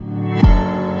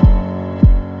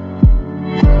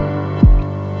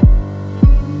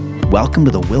Welcome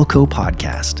to the Wilco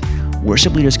Podcast.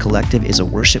 Worship Leaders Collective is a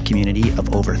worship community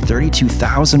of over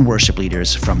 32,000 worship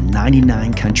leaders from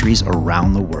 99 countries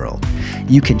around the world.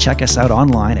 You can check us out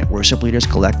online at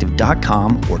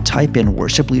worshipleaderscollective.com or type in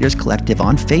Worship Leaders Collective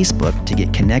on Facebook to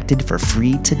get connected for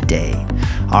free today.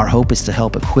 Our hope is to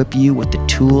help equip you with the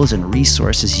tools and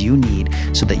resources you need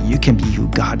so that you can be who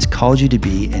God's called you to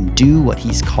be and do what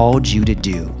He's called you to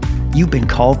do. You've been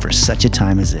called for such a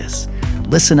time as this.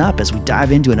 Listen up as we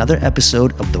dive into another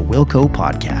episode of the Wilco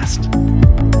Podcast.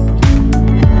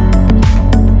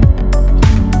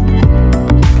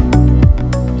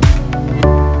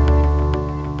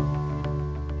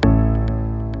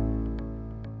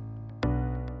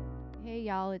 Hey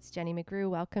y'all, it's Jenny McGrew.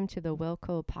 Welcome to the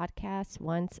Wilco Podcast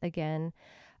once again.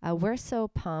 We're so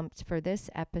pumped for this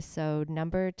episode,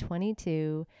 number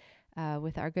 22,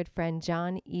 with our good friend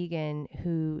John Egan,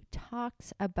 who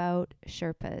talks about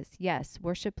Sherpas. Yes,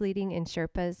 worship leading in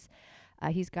Sherpas.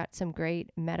 He's got some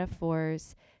great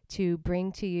metaphors to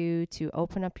bring to you, to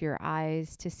open up your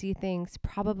eyes, to see things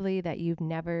probably that you've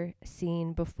never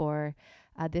seen before.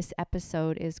 This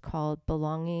episode is called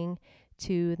Belonging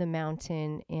to the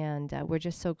Mountain, and we're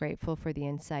just so grateful for the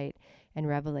insight and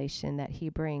revelation that he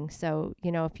brings. So,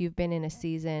 if you've been in a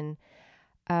season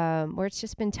where it's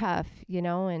just been tough,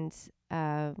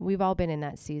 and we've all been in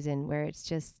that season where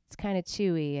it's kind of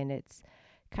chewy and it's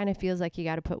kind of feels like you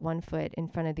got to put one foot in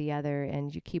front of the other,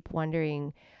 and you keep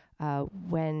wondering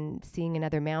when seeing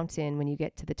another mountain, when you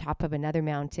get to the top of another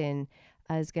mountain,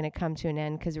 is going to come to an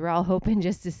end, because we're all hoping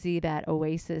just to see that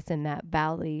oasis in that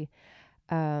valley.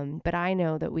 But I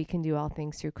know that we can do all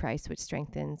things through Christ, which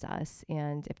strengthens us.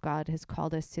 And if God has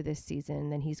called us to this season,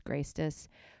 then He's graced us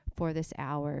for this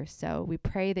hour. So we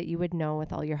pray that you would know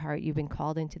with all your heart you've been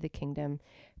called into the kingdom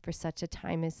for such a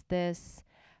time as this.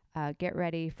 Get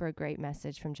ready for a great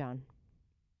message from John.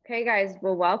 Okay, guys,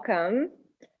 well, welcome.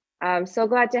 I'm so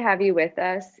glad to have you with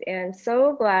us, and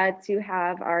so glad to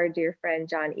have our dear friend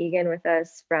John Egan with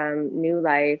us from New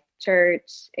Life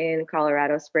Church in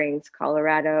Colorado Springs,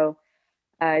 Colorado.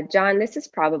 John, this is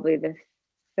probably the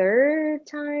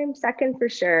second for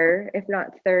sure, if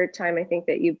not third time, I think,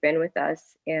 that you've been with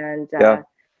us. And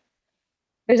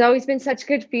there's always been such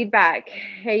good feedback.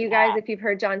 Hey, you guys, if you've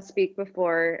heard John speak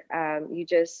before, you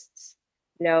just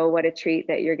know what a treat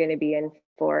that you're going to be in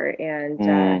for.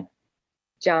 And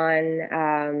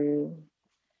John,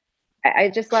 I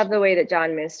just love the way that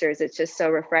John ministers. It's just so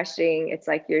refreshing. It's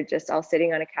like you're just all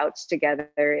sitting on a couch together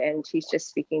and he's just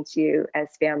speaking to you as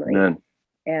family. Amen.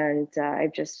 And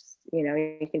I've just,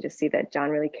 you can just see that John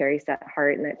really carries that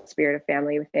heart and that spirit of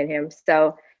family within him.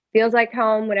 So feels like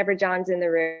home whenever John's in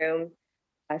the room.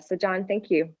 So John,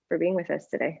 thank you for being with us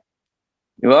today.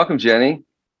 You're welcome, Jenny.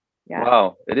 Yeah.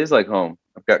 Wow, it is like home.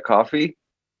 I've got coffee.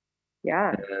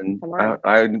 Yeah. And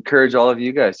I encourage all of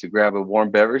you guys to grab a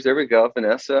warm beverage. There we go,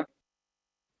 Vanessa.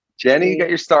 Jenny, you got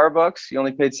your Starbucks. You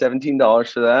only paid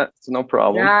 $17 for that. It's no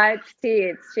problem. Nah, it's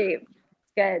cheap. It's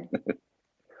good.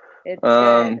 It's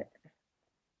good.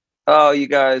 Oh, you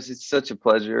guys, it's such a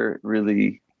pleasure,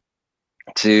 really,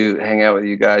 to hang out with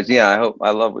you guys. Yeah,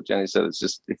 I love what Jenny said. It's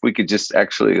just, if we could just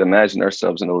actually imagine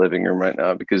ourselves in a living room right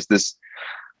now, because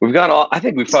I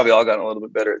think we've probably all gotten a little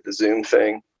bit better at the Zoom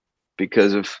thing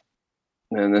because of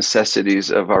the necessities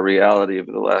of our reality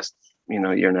over the last,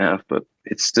 year and a half. But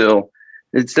it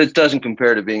doesn't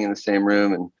compare to being in the same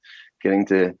room and getting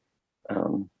to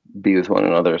be with one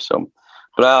another. So,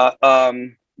 but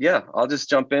yeah, I'll just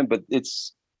jump in. But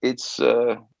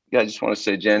I just want to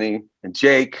say Jenny and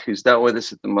Jake, who's not with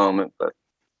us at the moment, but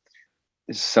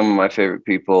is some of my favorite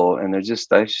people. And I just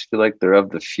feel like they're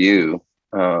of the few.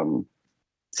 So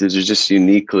they're just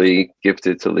uniquely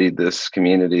gifted to lead this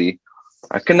community.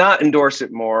 I cannot endorse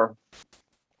it more.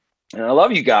 And I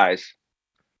love you guys.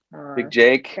 Big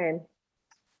Jake. Okay.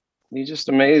 You're just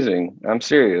amazing. I'm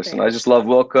serious. Okay. And I just love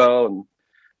Wilco and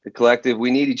the collective. We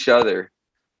need each other,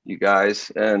 you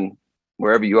guys. And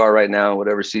wherever you are right now,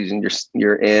 whatever season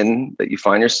you're in, that you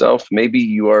find yourself, maybe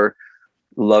you are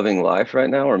loving life right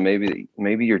now, or maybe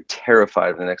you're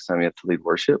terrified of the next time you have to lead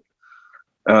worship.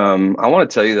 I want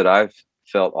to tell you that I've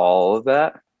felt all of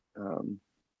that.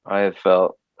 I have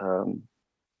felt,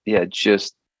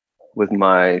 just with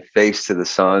my face to the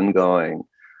sun going,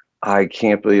 I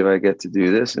can't believe I get to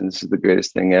do this, and this is the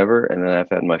greatest thing ever. And then I've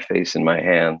had my face in my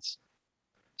hands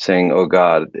saying, oh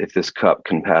God, if this cup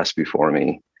can pass before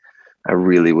me, I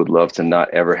really would love to not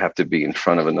ever have to be in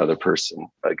front of another person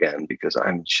again, because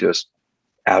I'm just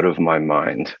out of my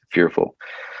mind, fearful.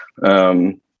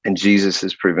 And Jesus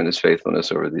has proven his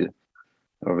faithfulness over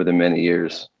the many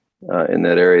years in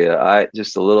that area.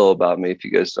 Just a little about me, if you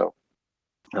guys don't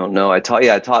know. I taught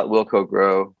Wilco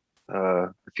Grow a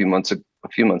few months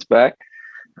back,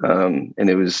 and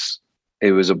it was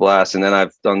a blast. And then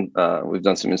we've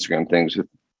done some Instagram things with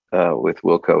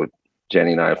Wilco,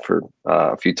 Jenny and I for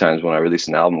a few times when I released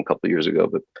an album a couple of years ago.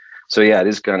 But so yeah, it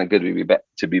is kind of good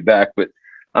to be back. But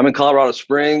I'm in Colorado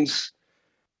Springs,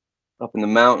 up in the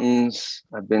mountains.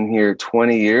 I've been here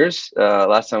 20 years.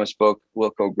 Last time I spoke,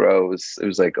 Wilco Grow, it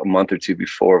was like a month or two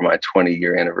before my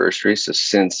 20-year anniversary. So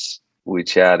since we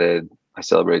chatted, I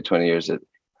celebrated 20 years at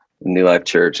New Life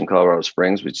Church in Colorado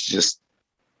Springs, which is just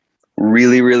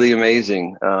really, really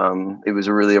amazing. It was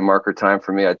really a marker time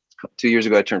for me. 2 years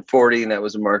ago, I turned 40, and that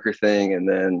was a marker thing.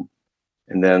 And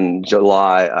then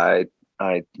July,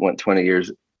 I went 20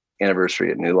 years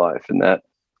anniversary at New Life, and that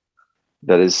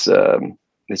is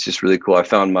it's just really cool. I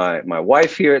found my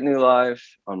wife here at New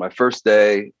Life on my first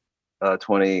day,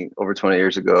 over 20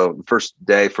 years ago. First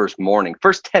day, first morning,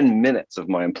 first 10 minutes of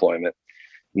my employment.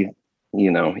 You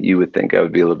would think I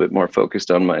would be a little bit more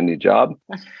focused on my new job,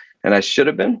 and I should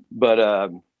have been, but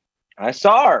I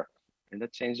saw her, and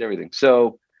that changed everything.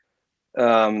 So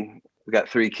we got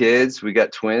 3 kids. We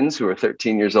got twins who are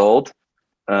 13 years old,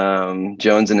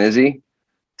 Jones and Izzy,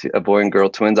 a boy and girl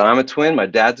twins. I'm a twin. My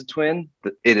dad's a twin.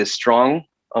 It is strong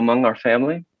among our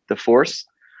family, the force.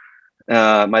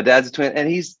 My dad's a twin, and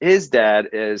his dad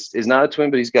is not a twin,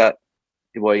 but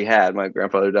he had, my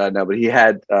grandfather died now, but he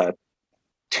had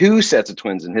 2 sets of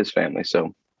twins in his family.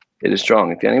 So it is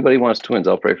strong. If anybody wants twins,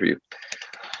 I'll pray for you.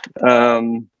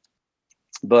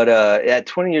 But at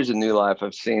 20 years of New Life,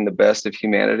 I've seen the best of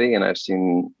humanity, and I've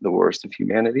seen the worst of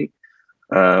humanity.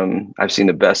 I've seen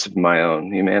the best of my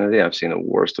own humanity. I've seen the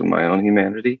worst of my own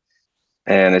humanity.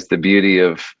 And it's the beauty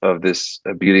of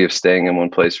staying in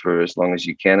one place for as long as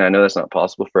you can. I know that's not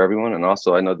possible for everyone. And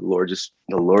also I know the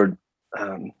Lord,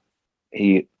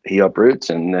 he uproots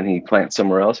and then he plants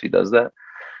somewhere else. He does that.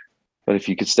 But if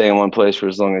you could stay in one place for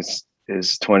as long as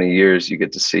 20 years, you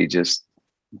get to see just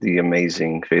the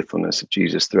amazing faithfulness of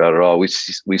Jesus throughout it all.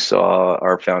 We saw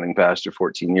our founding pastor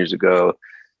 14 years ago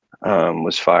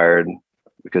was fired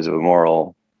because of a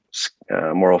moral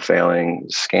failing,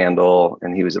 scandal,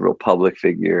 and he was a real public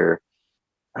figure,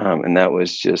 and that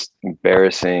was just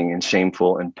embarrassing and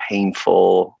shameful and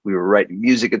painful. We were writing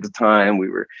music at the time. We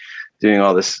were doing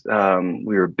all this.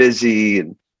 We were busy,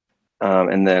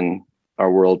 and then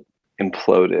our world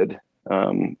imploded.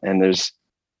 And there's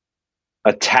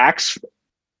attacks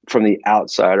from the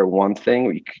outside are one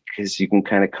thing, because you can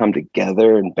kind of come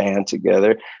together and band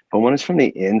together, but when it's from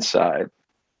the inside,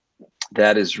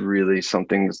 that is really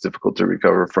something that's difficult to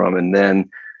recover from. And then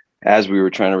as we were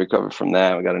trying to recover from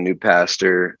that, we got a new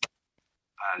pastor.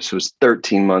 So it was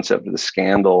 13 months after the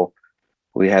scandal.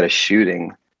 We had a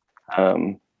shooting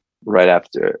right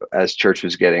after, as church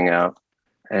was getting out,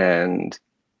 and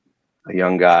a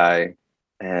young guy,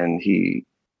 and he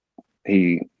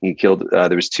killed,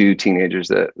 there was 2 teenagers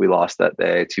that we lost that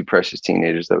day, 2 precious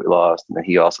teenagers that we lost. And then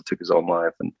he also took his own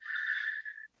life. And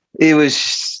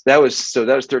that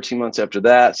was 13 months after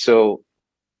that. So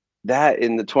that,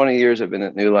 in the 20 years I've been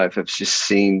at New Life, I've just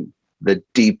seen the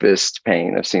deepest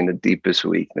pain. I've seen the deepest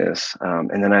weakness.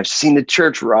 And then I've seen the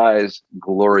church rise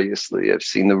gloriously. I've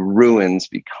seen the ruins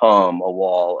become a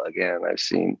wall again. I've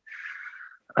seen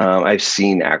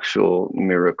actual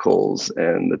miracles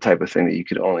and the type of thing that you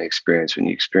could only experience when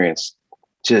you experience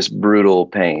just brutal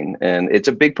pain. And it's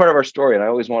a big part of our story. And I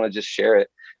always want to just share it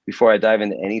before I dive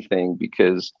into anything,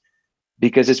 because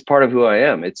it's part of who I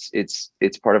am. It's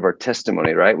part of our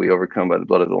testimony, right? We overcome by the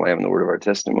blood of the Lamb and the word of our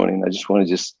testimony. And I just want to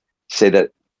just say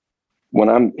that when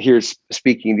I'm here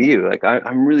speaking to you, like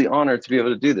I'm really honored to be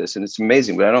able to do this, and it's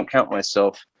amazing. But I don't count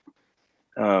myself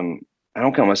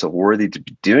worthy to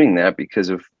be doing that because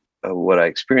of what I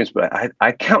experienced. But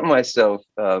I count myself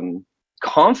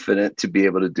confident to be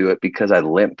able to do it because I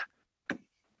limp.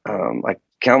 I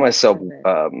count myself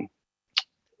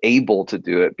able to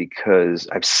do it because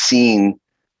I've seen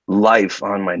life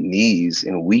on my knees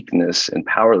in weakness and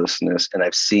powerlessness. And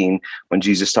I've seen when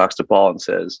Jesus talks to Paul and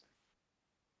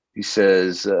he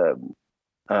says,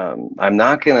 I'm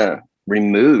not going to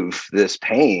remove this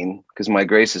pain because my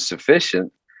grace is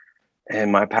sufficient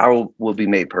and my power will be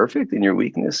made perfect in your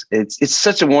weakness. It's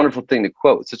such a wonderful thing to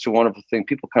quote. It's such a wonderful thing.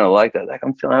 People kind of like that. Like,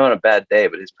 I'm on a bad day,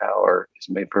 but his power is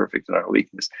made perfect in our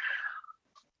weakness.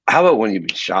 How about when you've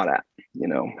been shot at?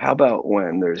 How about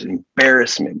when there's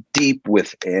embarrassment deep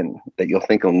within that you'll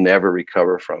think you'll never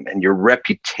recover from, and your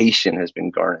reputation has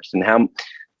been garnished? And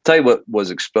tell you what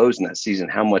was exposed in that season,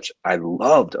 how much I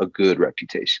loved a good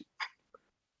reputation.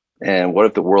 And what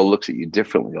if the world looks at you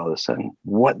differently all of a sudden?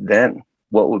 What then?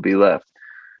 What would be left?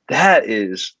 That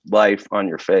is life on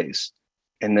your face.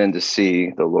 And then to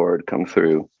see the Lord come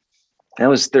through That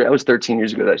was 13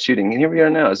 years ago, that shooting. And here we are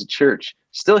now as a church,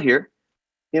 still here.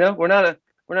 We're not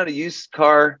a used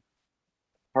car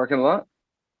parking lot,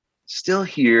 still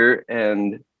here,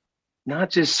 and not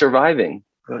just surviving,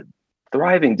 but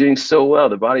thriving, doing so well.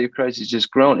 The body of Christ has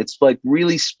just grown. It's like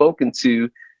really spoken to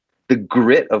the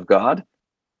grit of God.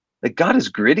 Like, God is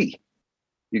gritty,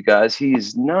 you guys. He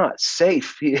is not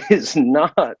safe. He is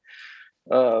not,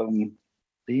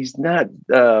 he's not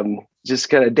just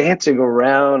kind of dancing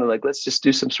around and like, let's just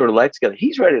do some sort of life together.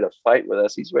 He's ready to fight with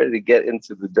us. He's ready to get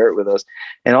into the dirt with us.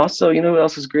 And also, what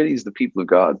else is gritty is the people of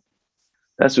God.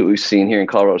 That's what we've seen here in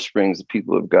Colorado Springs, the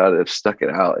people of God that have stuck it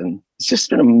out. And it's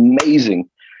just been amazing.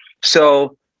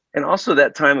 So, and also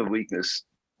that time of weakness,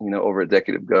 over a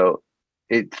decade ago,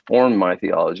 it formed my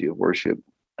theology of worship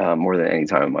more than any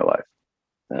time in my life,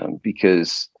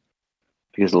 because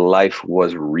life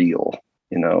was real,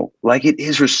 like it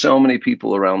is for so many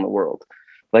people around the world,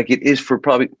 like it is for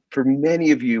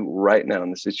many of you right now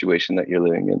in the situation that you're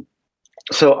living in.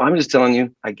 So I'm just telling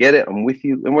you, I get it. I'm with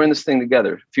you. And we're in this thing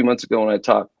together. A few months ago when I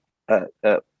talked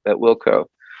at Wilco,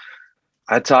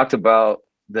 I talked about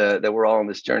that we're all on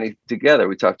this journey together.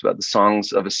 We talked about the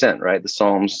songs of ascent, right? The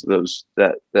Psalms,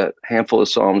 that handful of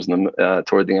Psalms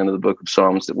toward the end of the book of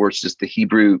Psalms, that were just the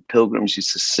Hebrew pilgrims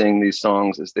used to sing these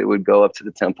songs as they would go up to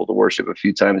the temple to worship a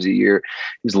few times a year.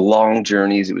 These long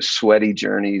journeys, it was sweaty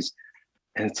journeys.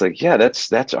 And it's like, yeah,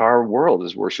 that's our world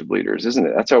as worship leaders, isn't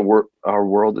it? That's our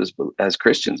world as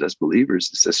Christians, as believers.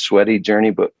 It's a sweaty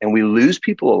journey, and we lose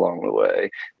people along the way.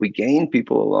 We gain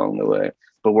people along the way,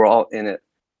 but we're all in it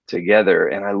together.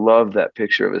 And I love that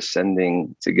picture of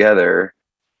ascending together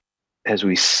as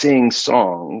we sing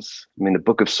songs. I mean, the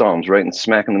book of Psalms, right in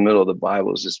smack in the middle of the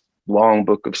Bible, is this long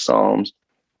book of Psalms.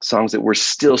 Songs that we're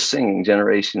still singing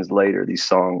generations later, these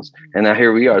songs. And now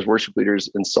here we are as worship leaders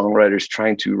and songwriters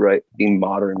trying to be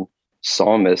modern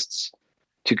psalmists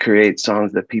to create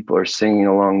songs that people are singing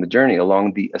along the journey,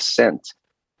 along the ascent,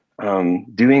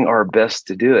 doing our best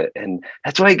to do it. And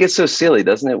that's why it gets so silly,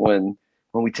 doesn't it? When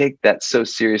we take that so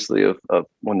seriously of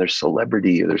when there's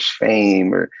celebrity or there's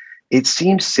fame, or it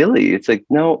seems silly. It's like,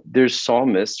 no, there's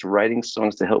psalmists writing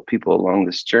songs to help people along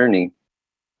this journey.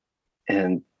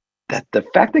 And that the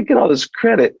fact they get all this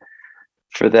credit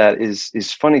for that is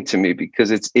funny to me,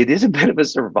 because it is a bit of a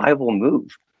survival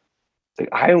move.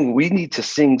 We need to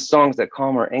sing songs that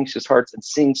calm our anxious hearts and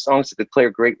sing songs to declare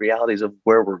great realities of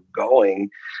where we're going,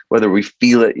 whether we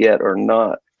feel it yet or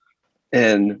not.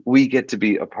 And we get to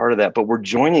be a part of that, but we're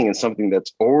joining in something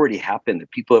that's already happened,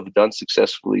 that people have done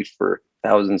successfully for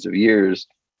thousands of years.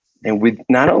 And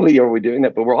not only are we doing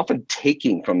that, but we're often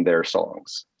taking from their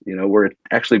songs. We're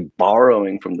actually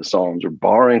borrowing from the Psalms, or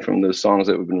borrowing from those songs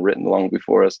that have been written long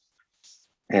before us.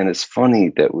 And it's funny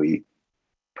that we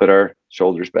put our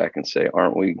shoulders back and say,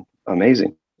 aren't we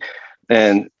amazing?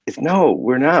 And no,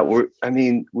 we're not.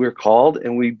 We're called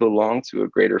and we belong to a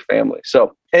greater family.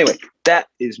 So anyway, that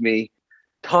is me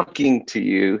talking to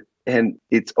you. And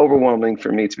it's overwhelming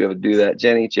for me to be able to do that.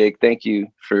 Jenny, Jake, thank you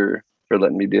for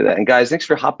letting me do that. And guys, thanks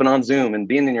for hopping on Zoom and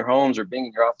being in your homes or being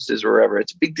in your offices or wherever.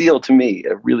 It's a big deal to me.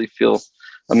 I really feel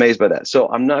amazed by that. So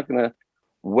I'm going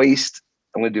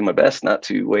to do my best not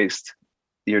to waste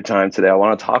your time today.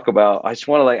 I just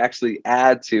want to actually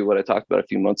add to what I talked about a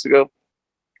few months ago.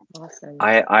 Awesome.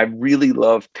 I really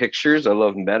love pictures. I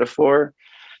love metaphor.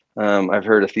 I've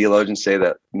heard a theologian say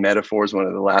that metaphor is one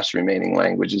of the last remaining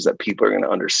languages that people are going to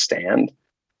understand.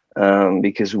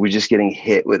 Because we're just getting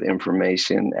hit with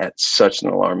information at such an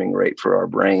alarming rate for our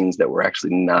brains that we're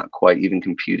actually not quite even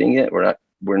computing it.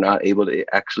 We're not able to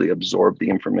actually absorb the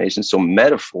information. So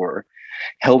metaphor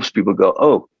helps people go,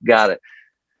 oh, got it.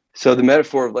 So the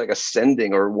metaphor of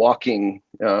ascending or walking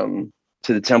to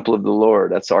the temple of the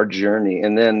Lord, that's our journey.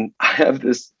 And then I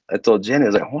told Jenny,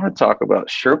 I want to talk about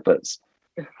Sherpas.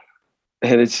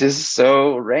 And it's just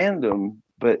so random.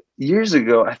 But years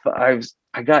ago,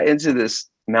 I got into this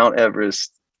Mount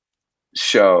Everest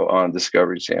show on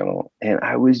Discovery Channel, and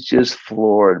I was just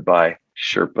floored by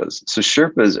Sherpas. So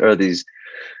Sherpas are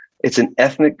it's an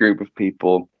ethnic group of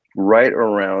people right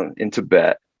around in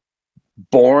Tibet,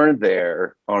 born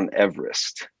there on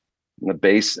Everest, in the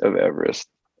base of Everest.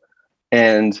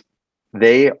 And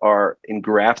they are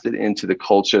engrafted into the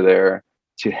culture there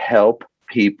to help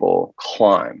people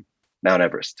climb Mount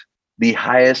Everest, the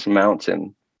highest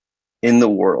mountain in the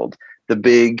world. The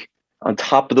big on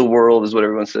top of the world is what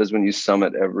everyone says when you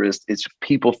summit Everest. It's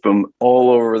people from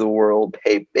all over the world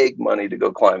pay big money to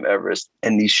go climb Everest.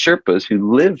 And these Sherpas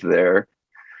who live there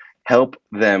help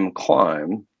them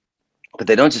climb. But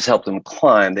they don't just help them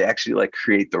climb. They actually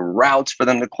create the routes for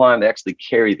them to climb. They actually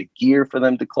carry the gear for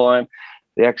them to climb.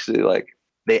 They actually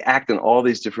they act in all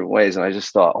these different ways. And I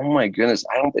just thought, oh my goodness,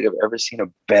 I don't think I've ever seen a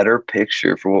better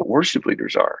picture for what worship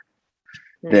leaders are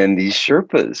than these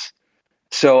Sherpas.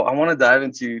 So I want to dive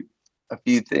into a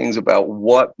few things about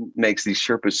what makes these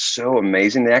Sherpas so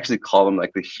amazing. They actually call them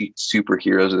like the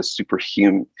superheroes or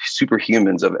the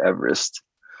superhumans of Everest.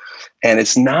 And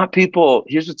it's not people,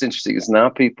 here's what's interesting, it's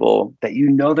not people that you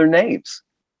know their names.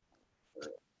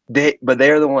 But they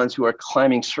are the ones who are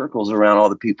climbing circles around all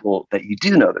the people that you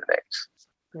do know their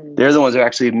names. They're the ones who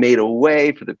actually made a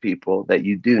way for the people that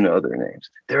you do know their names.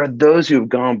 There are those who have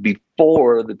gone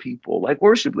before the people, like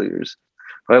worship leaders.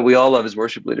 Right? We all love as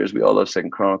worship leaders. We all love 2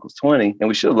 Chronicles 20, and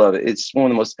we should love it. It's one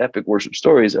of the most epic worship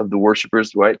stories of the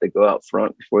worshipers, right? They go out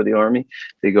front before the army.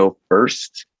 They go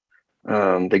first.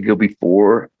 They go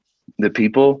before the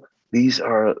people. These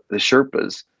are the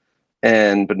Sherpas.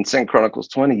 But in 2 Chronicles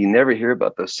 20, you never hear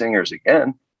about those singers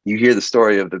again. You hear the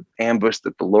story of the ambush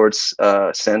that the Lord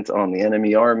sent on the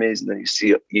enemy armies, and then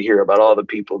you hear about all the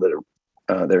people that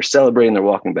are they're celebrating. They're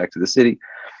walking back to the city.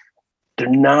 They're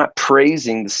not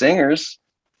praising the singers;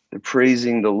 they're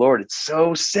praising the Lord. It's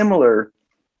so similar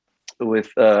with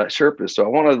Sherpas. So I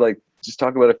want to just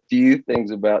talk about a few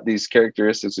things about these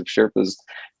characteristics of Sherpas.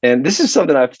 And this is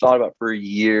something I've thought about for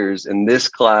years. And this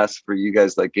class for you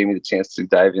guys gave me the chance to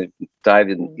dive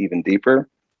in even deeper.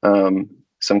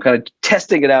 So I'm kind of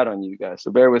testing it out on you guys.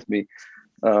 So bear with me.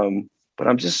 But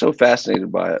I'm just so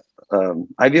fascinated by it.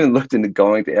 I've even looked into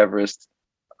going to Everest.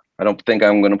 I don't think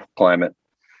I'm going to climb it.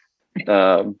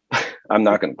 I'm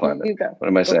not going to climb it. What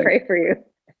am I saying? We'll pray for you.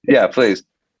 Yeah, please.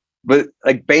 But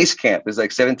base camp is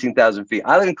 17,000 feet.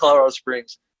 I live in Colorado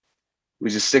Springs,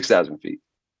 which is 6,000 feet.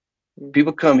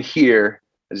 People come here.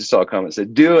 I just saw a comment that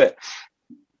said, do it.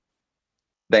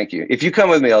 Thank you. If you come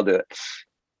with me, I'll do it.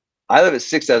 I live at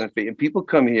 6,000 feet, and people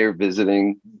come here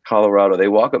visiting Colorado. They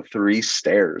walk up 3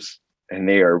 stairs, and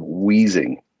they are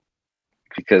wheezing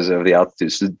because of the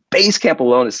altitude. So base camp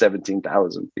alone is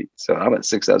 17,000 feet. So I'm at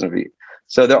 6,000 feet.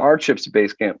 So there are trips to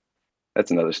base camp.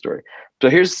 That's another story. So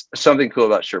here's something cool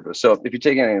about Sherpa. So if you're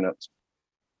taking any notes,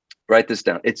 write this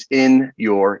down. It's in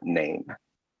your name.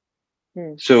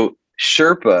 So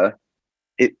Sherpa,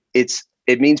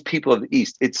 it means people of the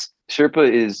East.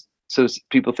 Sherpa is, so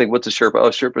people think, what's a Sherpa? Oh,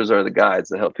 Sherpas are the guides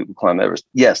that help people climb Everest.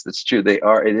 Yes, that's true. They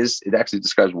are. It actually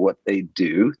describes what they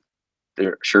do.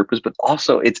 They're Sherpas, but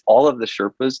also it's all of the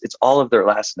Sherpas. It's all of their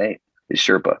last name is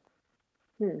Sherpa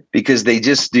because they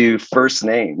just do first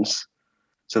names.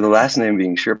 So the last name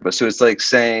being Sherpa. So it's like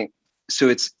saying,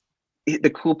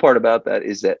 the cool part about that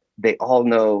is that they all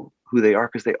know who they are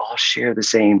because they all share the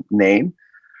same name.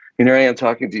 And here I am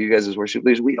talking to you guys as worship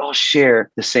leaders. We all share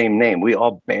the same name. We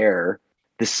all bear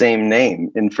the same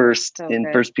name. In First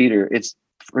Peter,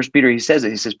 he says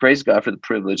it. He says, praise God for the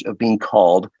privilege of being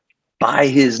called by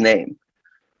his name.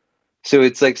 So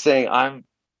it's like saying, I'm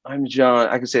John.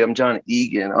 I could say I'm John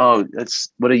Egan. Oh,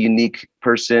 that's what a unique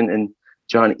person. And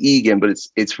John Egan, but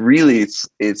it's really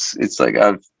like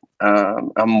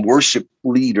I'm worship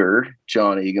leader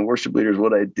John Egan. Worship leader is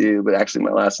what I do, but actually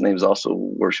my last name is also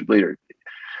worship leader.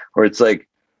 Or it's like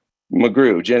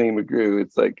McGrew, Jenny McGrew.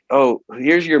 It's like, oh,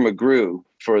 here's your McGrew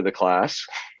for the class.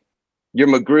 Your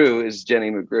McGrew is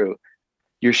Jenny McGrew.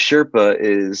 Your Sherpa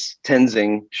is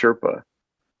Tenzing Sherpa.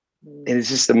 And it's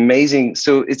just amazing.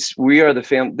 So we are the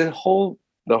family.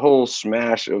 The whole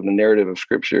smash of the narrative of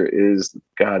Scripture is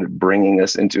God bringing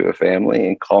us into a family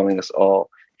and calling us all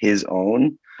his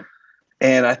own.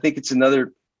 And I think it's a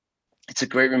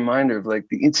great reminder of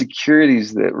the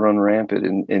insecurities that run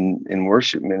rampant in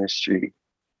worship ministry,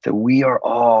 that we are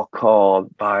all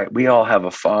we all have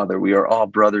a father. We are all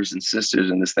brothers and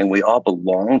sisters in this thing. We all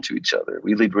belong to each other.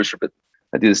 We lead worship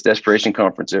I do this Desperation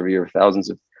Conference every year with thousands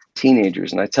of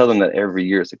teenagers. And I tell them that every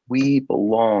year. It's like, we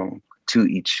belong to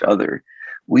each other.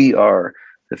 We are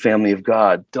the family of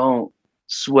God. Don't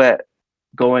sweat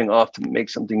going off to make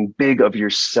something big of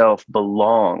yourself.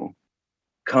 Belong.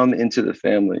 Come into the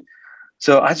family.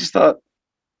 So I just thought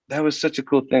that was such a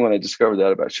cool thing when I discovered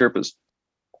that about Sherpas.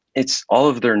 It's all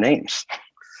of their names.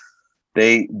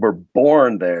 They were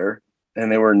born there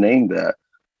and they were named that.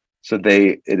 So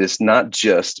it is not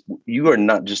just, you are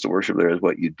not just a worship leader as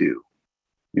what you do.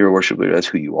 You're a worship leader. That's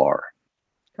who you are.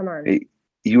 Come on.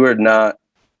 You are not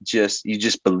you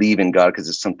just believe in God because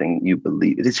it's something you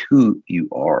believe. It is who you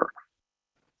are.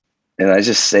 And I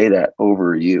just say that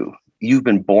over you. You've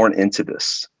been born into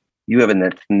this. You have an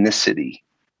ethnicity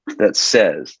that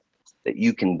says that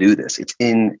you can do this. It's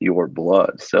in your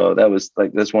blood. So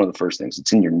that's one of the first things.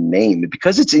 It's in your name.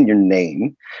 Because it's in your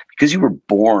name, because you were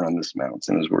born on this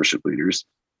mountain as worship leaders,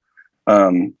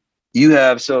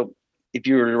 so if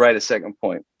you were to write a second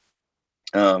point,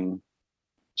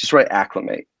 Just write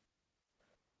acclimate.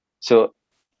 So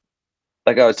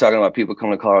like I was talking about, people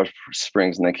come to Colorado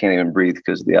Springs and they can't even breathe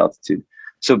because of the altitude.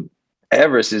 So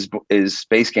Everest is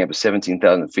base camp is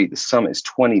 17,000 feet. The summit is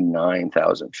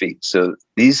 29,000 feet. So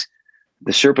the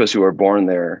Sherpas who are born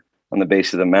there on the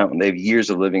base of the mountain, they have years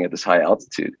of living at this high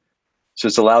altitude. So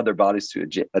it's allowed their bodies to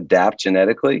adapt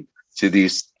genetically to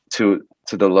the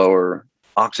lower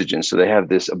oxygen. So they have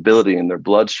this ability in their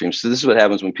bloodstream. So this is what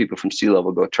happens when people from sea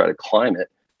level go try to climb it.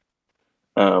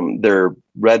 Their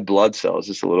red blood cells,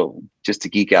 just to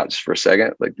geek out just for a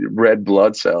second, like the red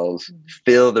blood cells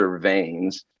fill their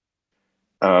veins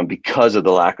because of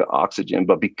the lack of oxygen.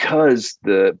 But because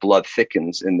the blood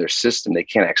thickens in their system, they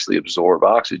can't actually absorb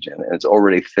oxygen, and it's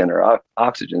already thinner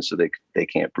oxygen, so they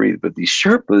can't breathe. But these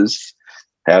Sherpas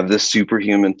have this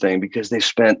superhuman thing because they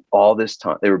spent all this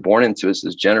time. They were born into it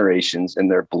as generations in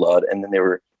their blood, and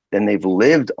then they've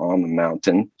lived on the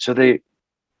mountain, so they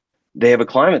have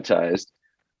acclimatized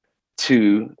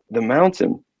to the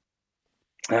mountain.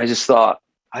 And I just thought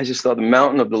the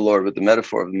mountain of the Lord, with the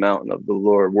metaphor of the mountain of the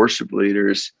Lord, worship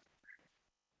leaders,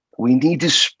 we need to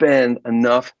spend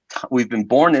enough time. We've been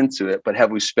born into it, but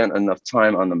have we spent enough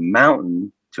time on the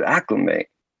mountain to acclimate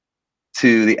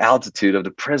to the altitude of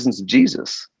the presence of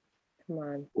Jesus? Come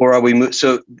on. Or are we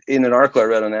so in an article I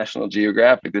read on National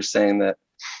Geographic, they're saying that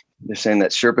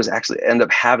Sherpas actually end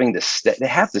up having to stay. They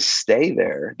have to stay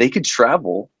there. They could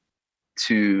travel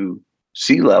to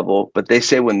sea level, but they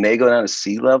say when they go down to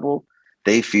sea level,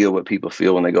 they feel what people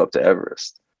feel when they go up to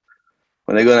Everest.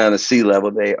 When they go down to sea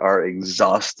level, they are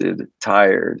exhausted,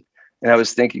 tired. And I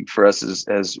was thinking, for us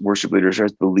as worship leaders,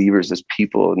 as believers, as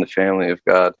people in the family of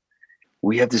God,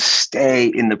 we have to stay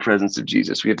in the presence of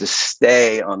Jesus. We have to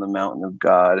stay on the mountain of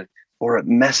God, or it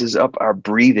messes up our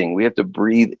breathing. We have to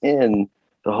breathe in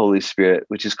the Holy Spirit,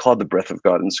 which is called the breath of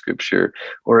God in Scripture,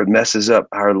 or it messes up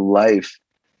our life.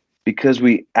 Because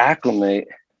we acclimate,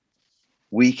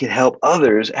 we can help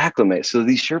others acclimate. So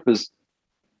these Sherpas,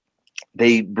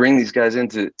 they bring these guys in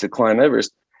to climb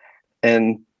Everest,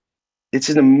 and it's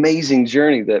an amazing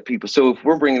journey that people. So if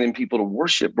we're bringing in people to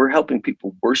worship, we're helping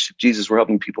people worship Jesus. We're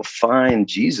helping people find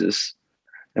Jesus,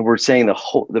 and we're saying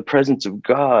the presence of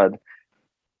God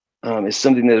is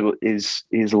something that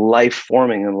is life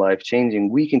forming and life changing.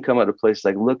 We can come out of a place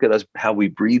like, look at us, how we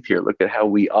breathe here. Look at how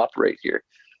we operate here.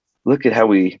 Look at how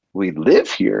we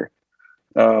live here.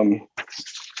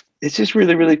 It's just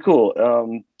really, really cool.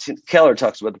 Keller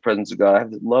talks about the presence of God. I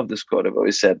love this quote. I've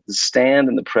always said, to stand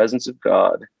in the presence of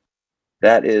God,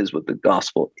 that is what the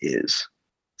gospel is.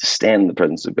 To stand in the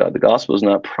presence of God. The gospel is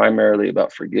not primarily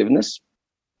about forgiveness.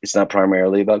 It's not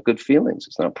primarily about good feelings.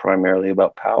 It's not primarily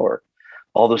about power.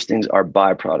 All those things are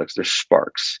byproducts. They're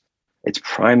sparks. It's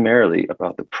primarily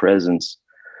about the presence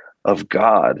of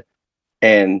God.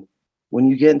 And when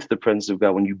you get into the presence of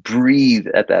God, when you breathe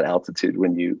at that altitude,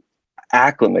 when you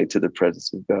acclimate to the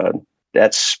presence of God,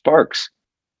 that sparks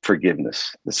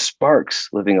forgiveness. That sparks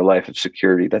living a life of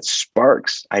security. That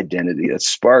sparks identity. That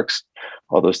sparks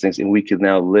all those things. And we can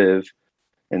now live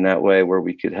in that way where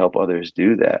we could help others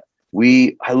do that.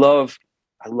 I love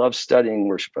studying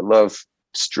worship. I love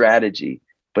strategy,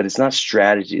 but it's not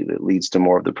strategy that leads to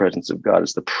more of the presence of God.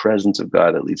 It's the presence of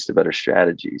God that leads to better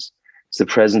strategies. It's the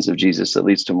presence of Jesus that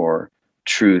leads to more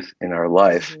truth in our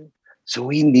life. Mm-hmm. So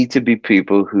we need to be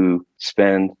people who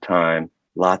spend time,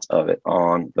 lots of it,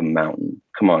 on the mountain.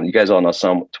 Come on, you guys all know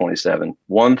Psalm 27.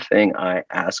 One thing I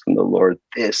ask from the Lord,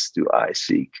 this do I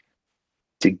seek.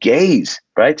 To gaze,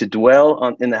 right? To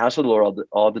dwell in the house of the Lord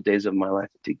all the days of my life,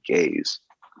 to gaze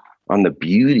on the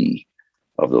beauty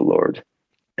of the Lord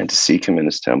and to seek him in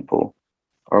his temple.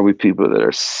 Are we people that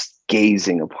are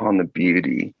gazing upon the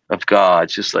beauty of God,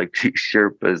 just like the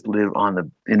Sherpas live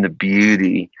in the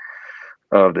beauty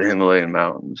of the Himalayan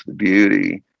mountains, the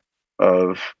beauty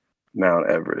of Mount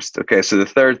Everest? Okay, so the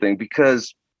third thing,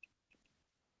 because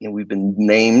we've been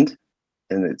named,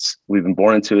 and we've been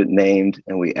born into it, named,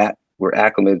 and we're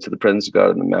acclimated to the presence of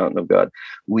God and the mountain of God.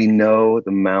 We know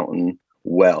the mountain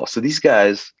well. So these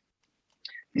guys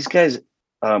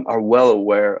are well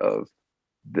aware of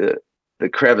the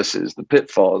crevices, the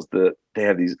pitfalls. They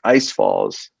have these ice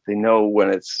falls. They know when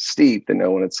it's steep. They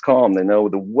know when it's calm. They know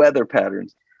the weather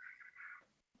patterns.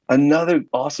 Another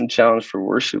awesome challenge for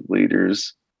worship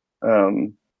leaders,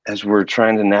 as we're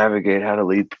trying to navigate how to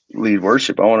lead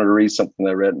worship. I wanted to read something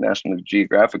I read in National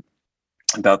Geographic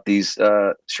about these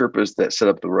Sherpas that set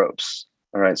up the ropes.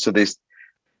 All right, so these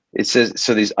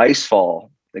ice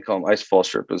fall, they call them ice fall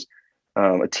Sherpas.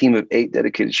 a team of 8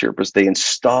 dedicated Sherpas. They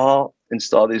install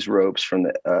these ropes from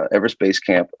the Everest Base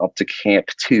Camp up to Camp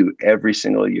 2 every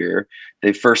single year.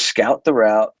 They first scout the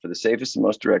route for the safest and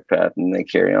most direct path, and they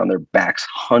carry on their backs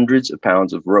hundreds of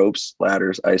pounds of ropes,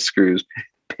 ladders, ice screws,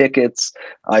 pickets,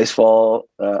 icefall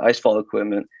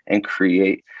equipment, and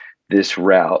create this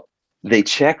route. They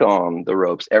check on the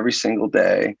ropes every single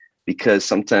day because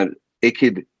sometimes it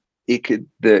could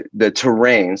the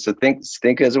terrain. So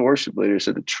think as a worship leader.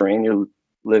 So the terrain you're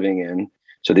living in.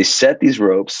 So they set these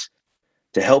ropes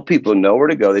to help people know where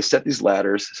to go. They set these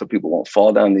ladders so people won't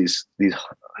fall down these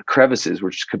crevices,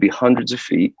 which could be hundreds of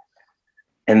feet.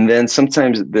 And then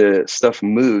sometimes the stuff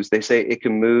moves. They say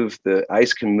the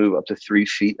ice can move up to 3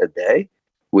 feet a day,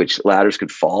 which ladders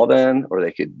could fall then, or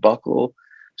they could buckle.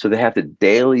 So they have to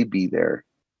daily be there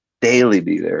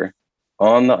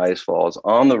on the ice falls,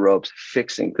 on the ropes,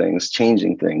 fixing things,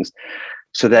 changing things,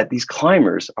 so that these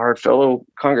climbers, our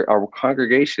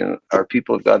congregation, our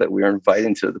people of God that we are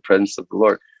inviting to the presence of the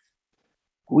Lord,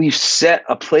 we've set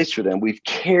a place for them. We've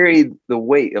carried the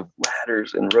weight of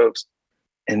ladders and ropes,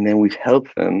 and then we've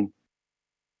helped them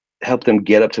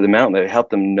get up to the mountain. They help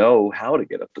them know how to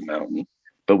get up the mountain,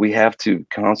 but we have to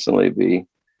constantly be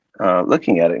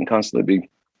looking at it and constantly be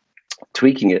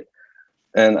tweaking it.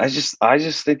 And I just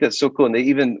think that's so cool. And they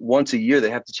even once a year they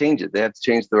have to change it. They have to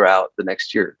change the route the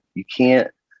next year. You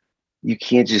can't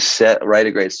just write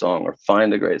a great song or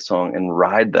find a great song and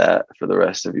ride that for the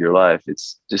rest of your life.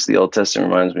 It's just the Old Testament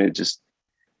reminds me of just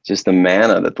the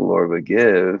manna that the Lord would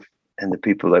give. And the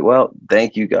people are like, well,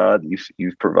 thank you, God,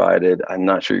 you've provided. I'm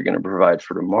not sure you're going to provide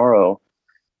for tomorrow,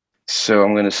 so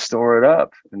I'm going to store it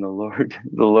up. And the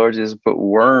Lord just put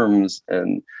worms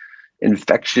and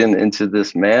infection into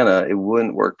this manna. It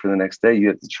wouldn't work for the next day. You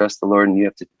have to trust the Lord and you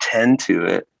have to tend to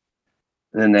it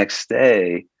the next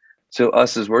day. So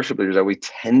us as worship leaders, are we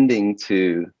tending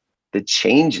to the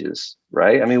changes,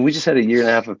 right? I mean, we just had a 1.5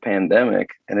 years of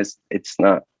pandemic, and it's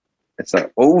not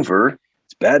over.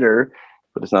 It's better,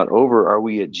 but it's not over. Are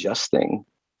we adjusting?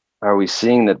 Are we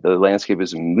seeing that the landscape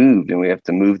has moved and we have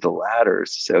to move the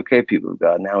ladders to say, okay, people of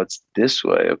God, now it's this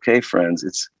way. Okay, friends,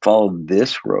 it's follow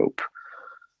this rope.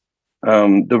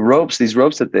 These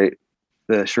ropes that the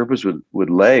Sherpas would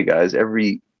lay, guys,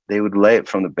 they would lay it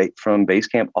from base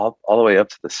camp all the way up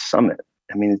to the summit.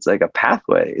 I mean, it's like a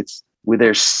pathway. It's where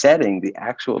they're setting the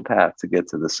actual path to get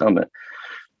to the summit.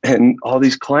 And all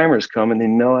these climbers come and they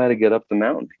know how to get up the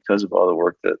mountain because of all the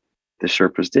work that the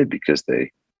Sherpas did, because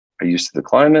they are used to the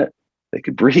climate, they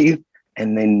could breathe,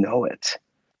 and they know it.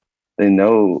 They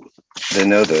know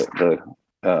the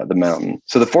mountain.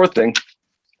 So the fourth thing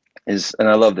is, and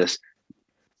I love this,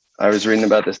 I was reading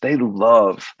about this, they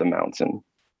love the mountain.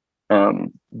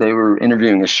 They were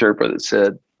interviewing a Sherpa that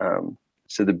said,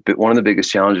 one of the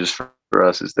biggest challenges for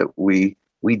us is that we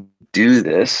do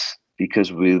this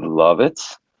because we love it,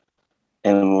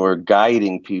 and we're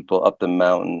guiding people up the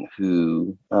mountain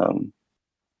who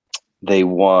they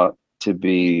want to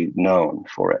be known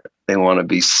for it. They want to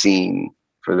be seen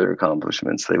for their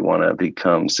accomplishments. They want to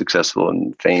become successful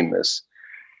and famous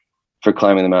for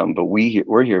climbing the mountain. But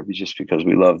we're here just because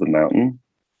we love the mountain.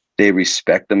 They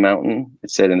respect the mountain.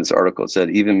 It said in this article, it said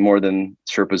even more than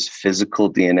Sherpa's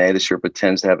physical DNA, the Sherpa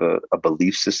tends to have a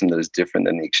belief system that is different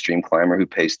than the extreme climber who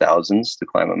pays thousands to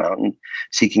climb a mountain,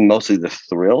 seeking mostly the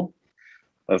thrill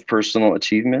of personal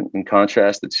achievement. In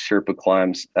contrast, the Sherpa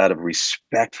climbs out of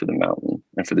respect for the mountain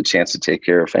and for the chance to take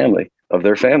care of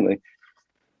their family.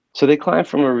 So they climb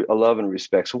from a love and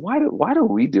respect. So why do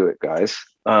we do it, guys?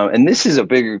 And this is a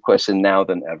bigger question now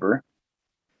than ever.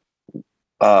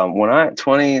 When a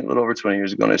little over 20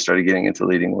 years ago, when I started getting into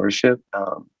leading worship,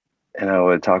 and I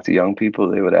would talk to young people,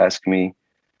 they would ask me,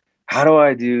 how do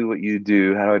I do what you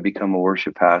do? How do I become a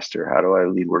worship pastor? How do I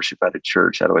lead worship at a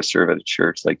church? How do I serve at a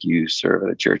church like you serve at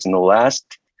a church? In the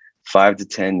last 5 to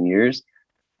 10 years,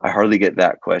 I hardly get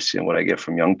that question. What I get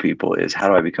from young people is, how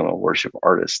do I become a worship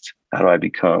artist? How do I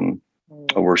become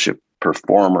a worship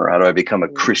performer? How do I become a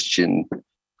Christian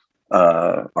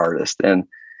artist? And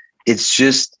it's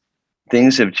just,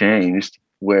 things have changed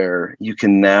where you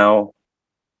can now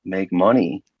make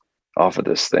money off of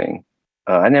this thing.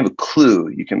 I didn't have a clue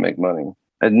you can make money.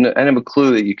 I didn't have a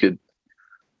clue that you could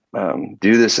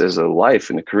do this as a life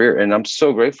and a career. And I'm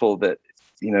so grateful that,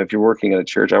 if you're working at a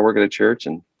church, I work at a church,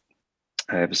 and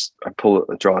I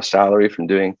draw a salary from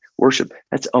doing worship.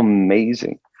 That's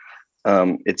amazing.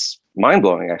 It's mind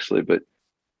blowing, actually,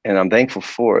 and I'm thankful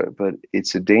for it. But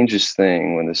it's a dangerous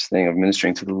thing when this thing of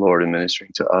ministering to the Lord and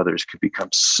ministering to others could become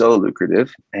so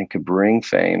lucrative and could bring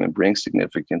fame and bring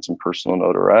significance and personal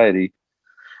notoriety.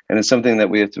 And it's something that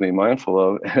we have to be mindful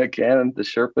of. And again, the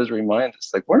Sherpas remind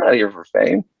us, like, we're not here for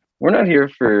fame. We're not here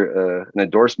for an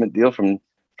endorsement deal from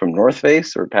North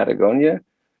Face or Patagonia.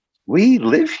 We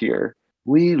live here.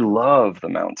 We love the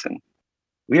mountain.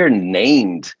 We are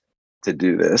named to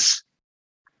do this.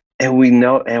 And we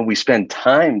know, and we spend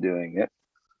time doing it.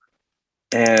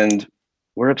 And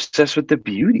we're obsessed with the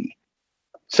beauty.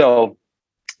 So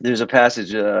there's a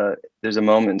passage, there's a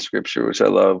moment in scripture, which I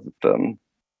love.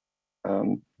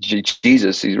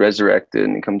 Jesus, he's resurrected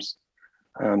and he comes,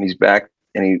 he's back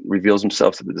and he reveals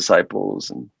himself to the disciples.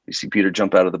 And you see Peter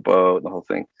jump out of the boat and the whole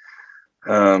thing.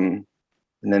 And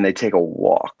then they take a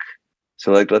walk.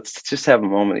 So like, let's just have a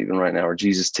moment even right now where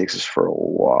Jesus takes us for a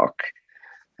walk.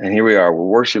 And here we are, we're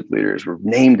worship leaders. We're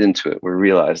named into it. We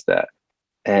realize that.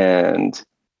 And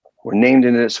we're named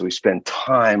into it. So we spend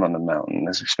time on the mountain.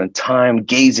 As we spend time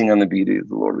gazing on the beauty of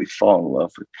the Lord, we fall in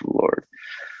love with the Lord.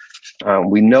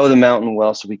 We know the mountain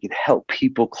well, so we could help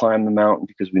people climb the mountain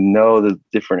because we know the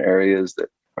different areas that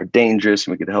are dangerous,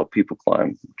 and we could help people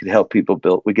climb. We could help people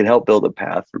build. We could help build a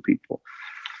path for people.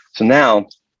 So now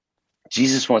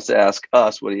Jesus wants to ask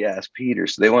us what he asked Peter.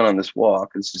 So they went on this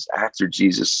walk. This is after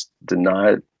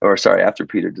after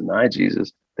Peter denied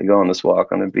Jesus. They go on this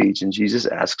walk on the beach, and Jesus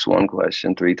asks one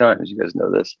question 3 times. You guys know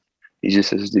this. He just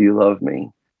says, "Do you love me?"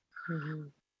 Mm-hmm.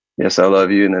 "Yes, I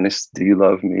love you." And then it's, "Do you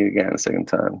love me?" again, the second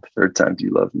time. Third time, "Do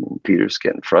you love me?" And Peter's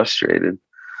getting frustrated.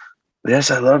 "Yes,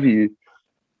 I love you."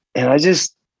 And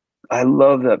I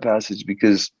love that passage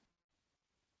because,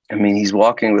 I mean, he's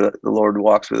walking with, the Lord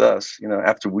walks with us,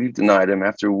 after we've denied him,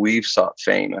 after we've sought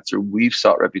fame, after we've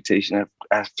sought reputation,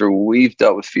 after we've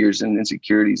dealt with fears and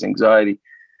insecurities, anxiety.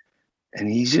 And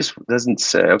he just doesn't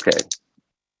say, "Okay,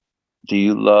 do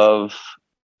you love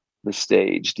the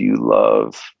stage? Do you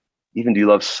love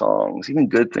songs, even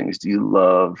good things? Do you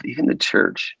love even the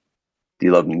church? Do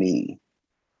you love me?"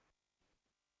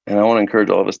 And I want to encourage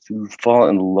all of us to fall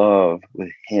in love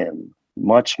with him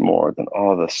much more than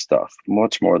all the stuff,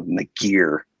 much more than the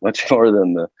gear, much more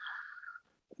than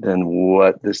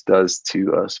what this does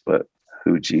to us, but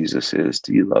who Jesus is.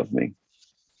 Do you love me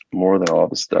more than all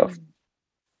the stuff?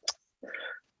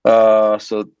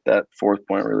 So that 4th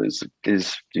point really is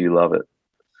do you love it?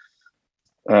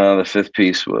 The 5th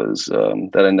piece was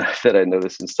that I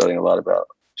noticed in studying a lot about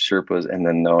Sherpas and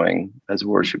then knowing as a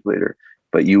worship leader,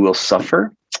 but you will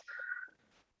suffer.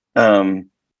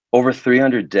 Over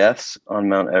 300 deaths on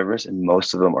Mount Everest, and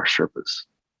most of them are Sherpas.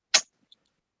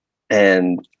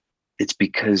 And it's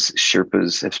because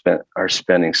Sherpas are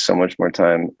spending so much more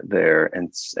time there,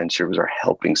 and Sherpas are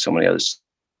helping so many others.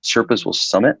 Sherpas will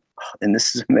summit, and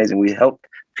this is amazing. We help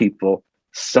people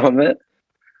summit,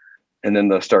 and then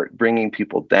they'll start bringing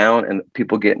people down, and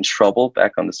people get in trouble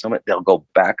back on the summit. They'll go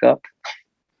back up.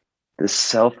 The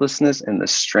selflessness and the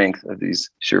strength of these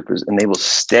Sherpas, and they will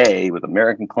stay with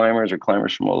American climbers or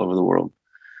climbers from all over the world.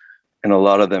 And a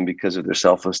lot of them, because of their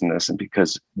selflessness and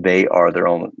because they are their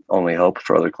only hope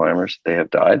for other climbers, they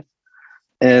have died.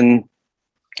 And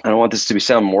I don't want this to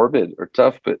sound morbid or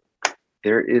tough, but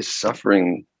there is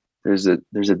suffering. There's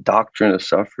a doctrine of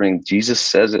suffering. Jesus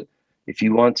says it. If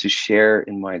you want to share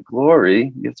in my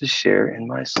glory, you have to share in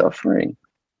my suffering.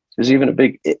 There's even a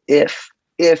big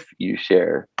if you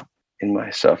share in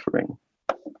my suffering,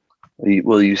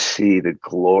 will you see the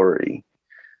glory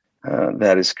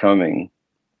that is coming.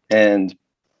 And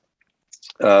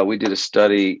we did a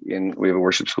study we have a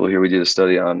worship school here. We did a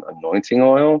study on anointing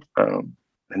oil.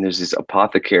 And there's these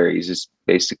apothecaries,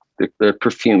 they're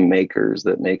perfume makers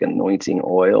that make anointing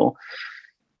oil,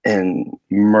 and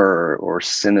myrrh or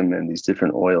cinnamon. These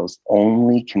different oils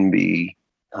only can be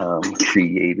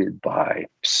created by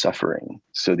suffering.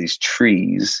 So these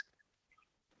trees,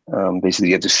 basically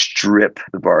you have to strip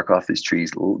the bark off these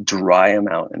trees, dry them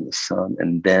out in the sun,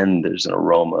 and then there's an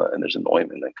aroma and there's an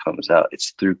ointment that comes out.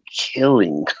 It's through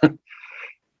killing.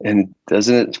 And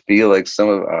doesn't it feel like some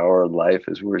of our life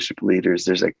as worship leaders,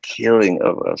 there's a killing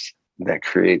of us that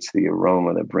creates the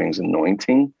aroma that brings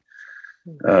anointing?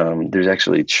 There's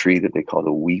actually a tree that they call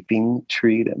the weeping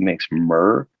tree that makes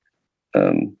myrrh,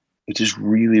 which is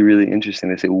really, really interesting.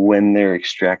 They say when they're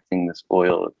extracting this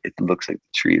oil, it looks like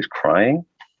the tree is crying.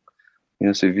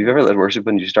 So if you've ever led worship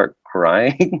and you start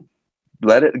crying,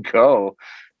 let it go.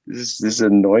 This is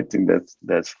anointing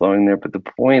that's flowing there. But the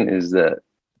point is that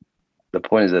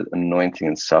anointing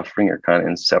and suffering are kind of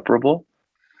inseparable.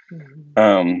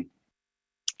 Mm-hmm.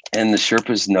 And the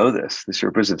Sherpas know this. The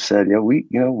Sherpas have said, we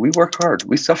work hard,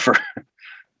 we suffer.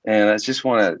 And I just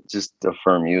want to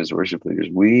affirm you as worship leaders.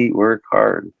 We work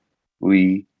hard.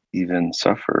 We even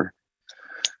suffer.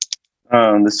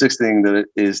 The 6th thing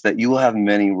is that you will have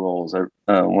many roles.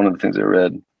 One of the things I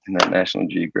read in that National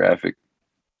Geographic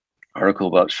article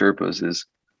about Sherpas is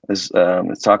It's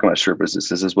talking about Sherpas. It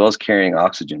says, as well as carrying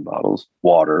oxygen bottles,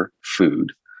 water,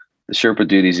 food. The Sherpa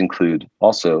duties include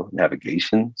also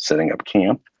navigation, setting up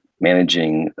camp,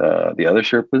 managing the other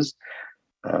Sherpas,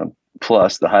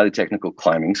 plus the highly technical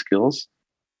climbing skills,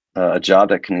 a job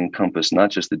that can encompass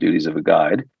not just the duties of a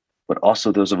guide, but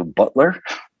also those of a butler,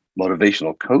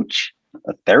 motivational coach,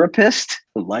 a therapist,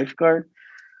 a lifeguard.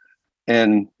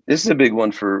 And this is a big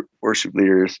one for worship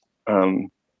leaders.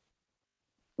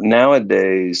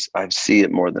 Nowadays, I see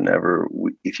it more than ever.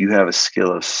 If you have a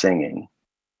skill of singing,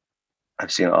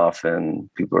 I've seen often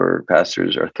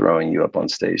pastors are throwing you up on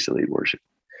stage to lead worship.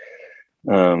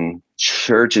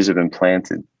 Churches have been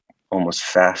planted almost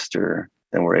faster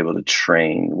than we're able to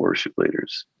train worship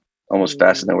leaders, almost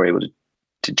faster than we're able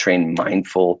to train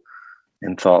mindful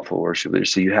and thoughtful worship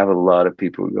leaders. So you have a lot of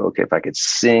people who go, okay, if I could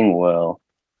sing well,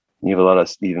 and you have a lot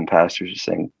of even pastors who are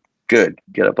saying, good,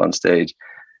 get up on stage.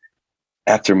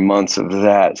 After months of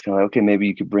that, it's kind of like, okay, maybe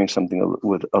you could bring something of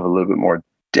a little bit more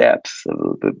depth, a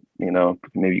little bit,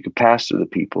 maybe you could pastor the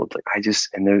people. It's like,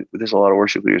 there's a lot of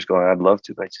worship leaders going, I'd love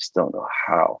to, but I just don't know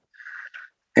how.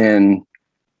 And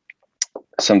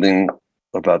something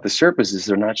about the Sherpas is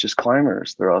they're not just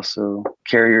climbers. They're also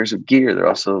carriers of gear. They're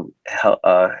also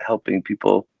helping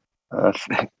people,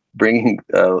 bringing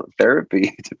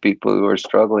therapy to people who are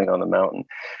struggling on the mountain.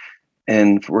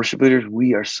 And for worship leaders,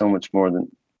 we are so much more than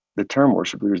the term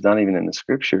worship leaders, not even in the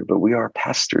scripture, but we are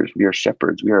pastors, we are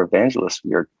shepherds, we are evangelists,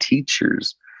 we are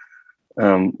teachers.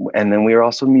 And then we are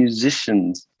also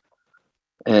musicians.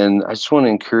 And I just want to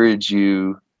encourage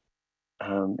you,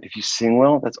 if you sing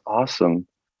well, that's awesome.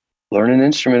 Learn an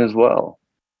instrument as well.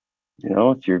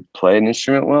 If you play an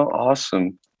instrument well,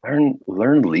 awesome.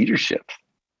 Learn leadership.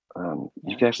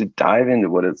 You can actually dive into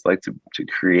what it's like to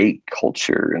create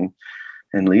culture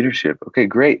and leadership. Okay,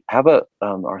 great. How about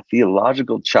our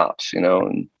theological chops,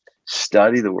 and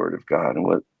study the word of God and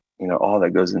what, all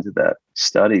that goes into that.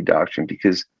 Study doctrine,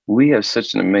 because we have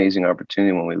such an amazing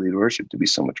opportunity when we lead worship to be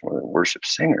so much more than worship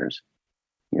singers.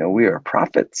 We are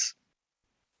prophets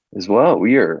as well.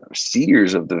 We are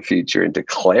seers of the future and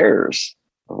declarers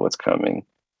of what's coming.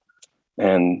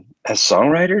 And as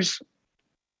songwriters,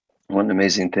 what an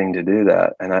amazing thing to do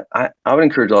that. And I would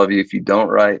encourage all of you, if you don't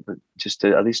write, but just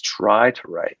to at least try to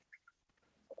write.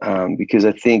 Because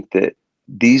I think that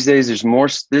these days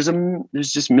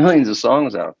there's just millions of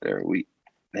songs out there.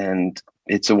 And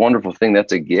it's a wonderful thing.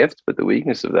 That's a gift. But the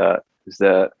weakness of that is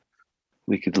that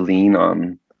we could lean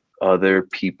on other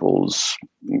people's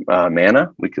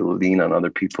manna. We could lean on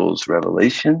other people's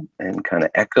revelation and kind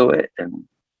of echo it, and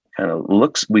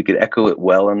we could echo it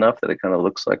well enough that it kind of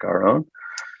looks like our own.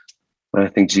 But I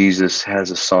think Jesus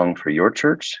has a song for your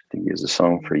church. I think he has a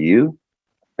song for you.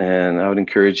 And I would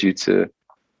encourage you to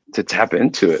tap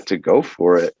into it, to go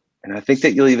for it. And I think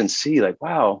that you'll even see, like,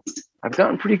 wow, I've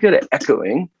gotten pretty good at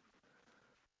echoing.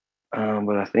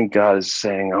 But I think God is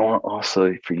saying, I want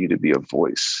also for you to be a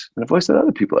voice, and a voice that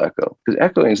other people echo. Because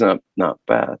echoing is not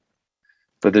bad.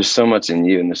 But there's so much in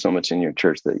you, and there's so much in your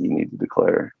church that you need to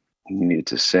declare, and you need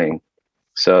to sing.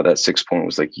 So that 6th point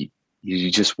was like,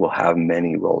 you just will have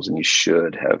many roles, and you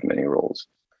should have many roles.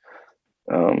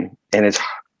 And it's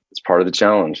part of the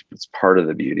challenge. It's part of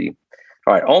the beauty.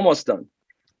 All right, almost done.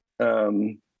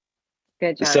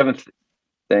 Good job. The 7th,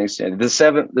 thanks, Sandy. The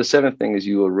seventh thing is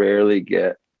you will rarely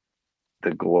get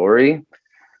the glory.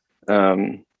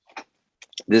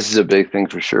 This is a big thing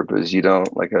for Sherpas. You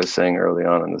don't, like I was saying early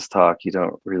on in this talk, you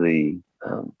don't really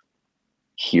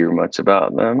hear much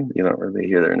about them. You don't really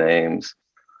hear their names.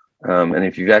 And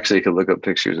if you actually could look up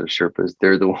pictures of Sherpas,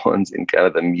 they're the ones in kind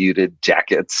of the muted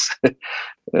jackets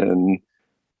and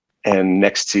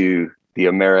next to the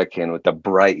American with the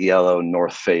bright yellow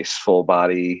North Face full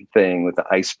body thing with the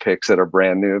ice picks that are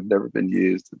brand new, have never been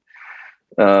used.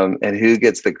 And who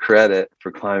gets the credit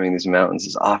for climbing these mountains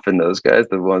is often those guys,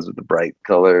 the ones with the bright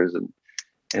colors,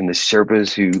 and the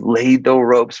Sherpas who laid the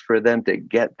ropes for them to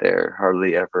get there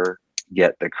hardly ever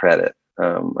get the credit.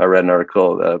 I read an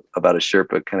article about a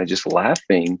Sherpa kind of just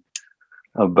laughing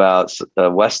about a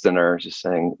Westerner, just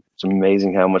saying it's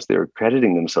amazing how much they were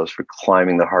crediting themselves for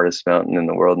climbing the hardest mountain in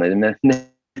the world. And they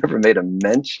never made a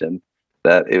mention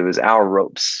that it was our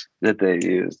ropes that they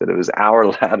used, that it was our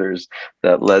ladders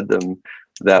that led them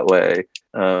that way.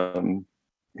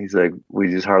 He's like, we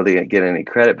just hardly get any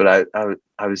credit. But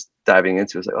I was diving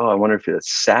into it. I was like, oh, I wonder if it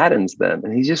saddens them.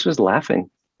 And he just was laughing.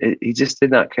 He just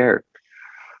did not care.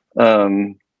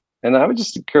 And I would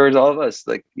just encourage all of us,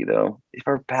 like, if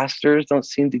our pastors don't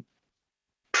seem to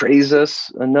praise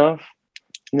us enough,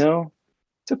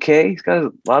 It's okay. He's got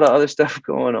a lot of other stuff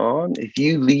going on. If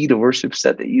you lead a worship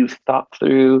set that you've thought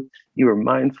through, you were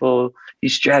mindful, you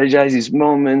strategize these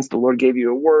moments, the Lord gave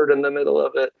you a word in the middle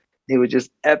of it, it was just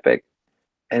epic,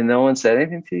 and no one said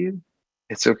anything to you,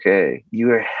 it's okay.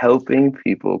 You are helping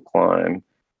people climb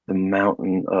the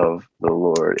mountain of the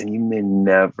Lord, and you may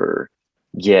never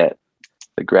get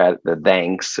the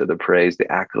thanks or the praise, the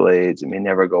accolades. It may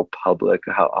never go public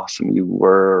how awesome you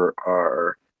were or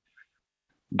are,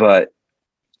 but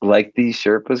like these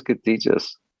Sherpas could teach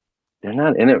us, they're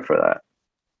not in it for that.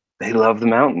 They love the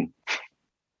mountain.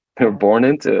 They're born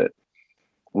into it.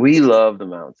 We love the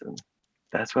mountain.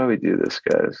 That's why we do this,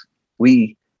 guys.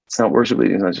 It's not worship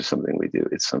leading. It's not just something we do.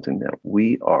 It's something that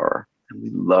we are, and we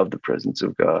love the presence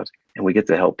of God, and we get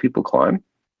to help people climb.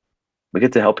 We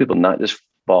get to help people not just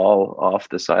fall off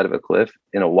the side of a cliff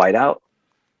in a whiteout,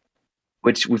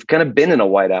 which we've kind of been in a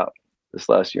whiteout this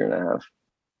last year and a half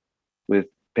with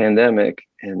pandemic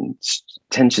and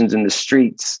tensions in the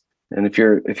streets. And if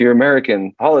you're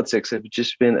American, politics have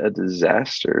just been a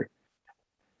disaster.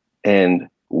 And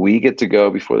we get to go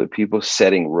before the people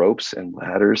setting ropes and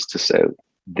ladders to say,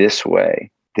 this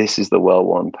way, this is the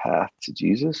well-worn path to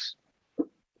Jesus.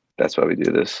 That's why we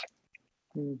do this.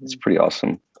 It's pretty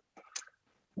awesome.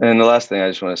 And the last thing I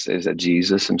just want to say is that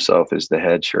Jesus himself is the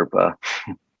head Sherpa.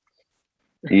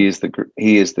 He is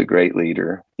the great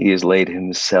leader. He has laid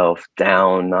himself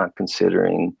down, not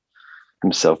considering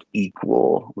himself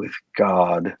equal with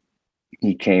God.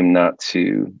 He came not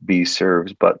to be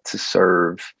served, but to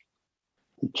serve.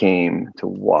 He came to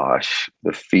wash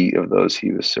the feet of those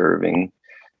he was serving.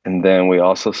 And then we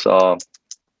also saw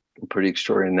a pretty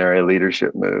extraordinary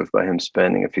leadership move by him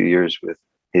spending a few years with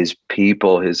his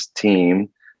people, his team.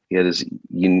 He had his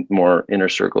more inner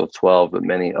circle of 12, but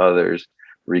many others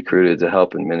recruited to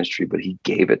help in ministry, but he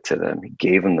gave it to them. He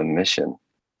gave them the mission.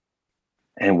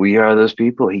 And we are those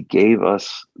people. He gave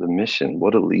us the mission.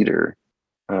 What a leader.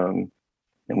 And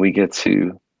we get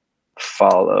to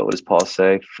follow. What does Paul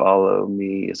say? Follow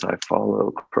me as I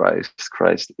follow Christ.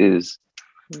 Christ is,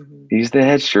 he's the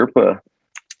head Sherpa.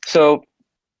 So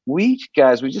we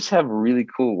just have really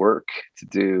cool work to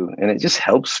do. And it just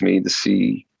helps me to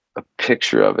see a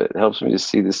picture of it. It helps me to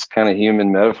see this kind of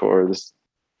human metaphor, this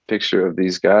picture of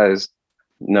these guys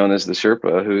known as the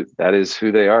Sherpa, who that is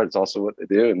who they are. It's also what they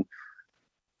do.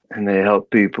 And they help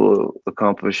people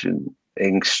accomplish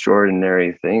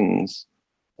extraordinary things.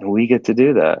 And we get to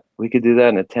do that. We could do that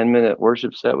in a 10-minute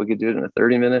worship set. We could do it in a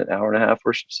 30-minute, hour and a half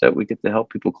worship set. We get to help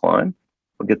people climb.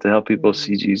 We get to help people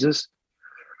see Jesus.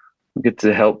 We get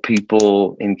to help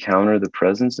people encounter the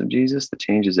presence of Jesus that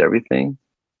changes everything.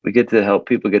 We get to help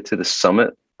people get to the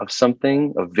summit of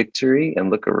something, of victory, and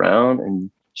look around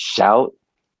and shout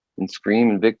and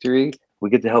scream in victory. We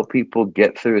get to help people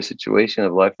get through a situation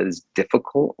of life that is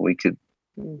difficult. We could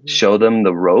show them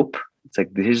the rope. It's like,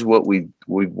 here's what we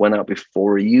went out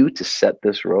before you to set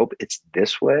this rope. It's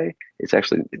this way. It's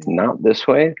not this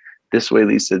way. This way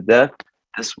leads to death.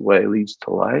 This way leads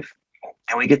to life.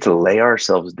 And we get to lay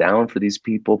ourselves down for these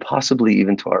people, possibly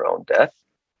even to our own death.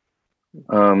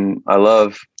 I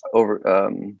love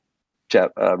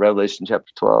Revelation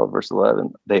chapter 12, verse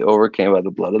 11. They overcame by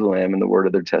the blood of the Lamb and the word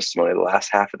of their testimony. The last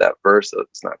half of that verse, though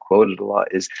it's not quoted a lot,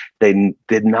 is they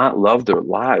did not love their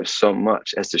lives so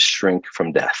much as to shrink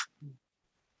from death.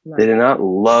 Right. They did not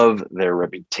love their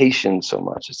reputation so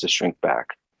much as to shrink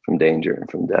back from danger and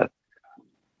from death.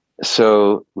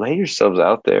 So lay yourselves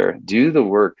out there, do the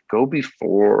work, go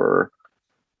before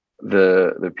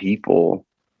the people,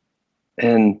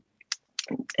 and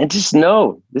just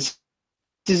know this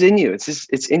is in you.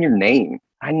 It's in your name.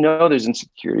 I know there's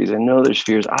insecurities. I know there's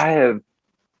fears. I have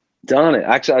done it.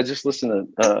 Actually, I just listened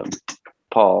to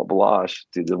Paul Balash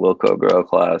do the Wilco Grow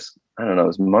class. I don't know, it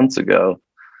was months ago.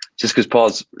 Just because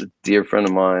Paul's a dear friend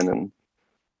of mine, and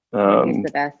he's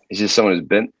the best. He's just someone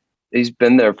he's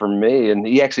been there for me. And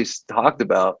he actually talked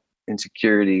about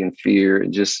insecurity and fear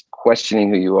and just questioning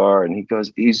who you are. And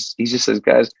he just says,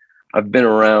 guys, I've been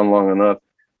around long enough.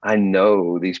 I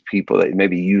know these people that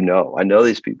maybe I know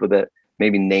these people that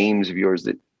maybe names of yours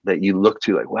that you look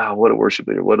to, like, wow, what a worship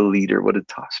leader, what a leader, what a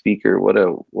top speaker, what a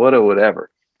whatever.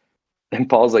 And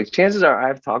Paul's like, chances are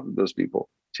I've talked with those people.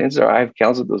 Chances are I've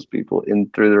counseled those people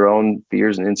through their own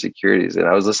fears and insecurities. And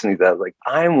I was listening to that, like,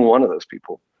 I'm one of those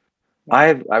people. I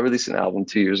released an album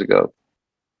 2 years ago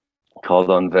called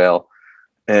Unveil,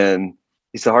 and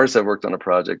it's the hardest I've worked on a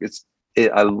project.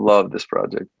 I love this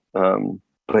project,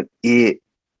 but it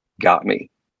got me.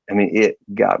 I mean, it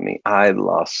got me. I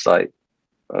lost sight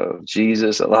of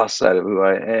Jesus. I lost sight of who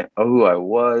I am, who I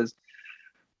was.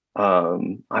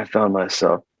 I found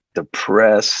myself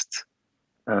depressed.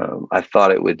 I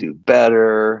thought it would do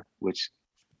better, which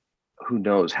who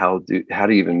knows how do you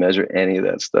even measure any of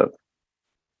that stuff?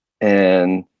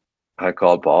 And I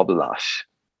called Paul Balash.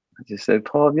 I just said,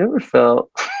 Paul, have you ever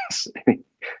felt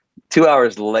 2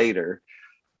 hours later,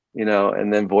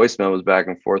 and then voicemail was back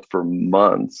and forth for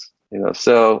months,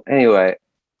 So anyway,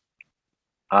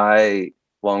 I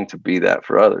long to be that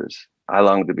for others. I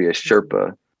long to be a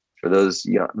Sherpa for those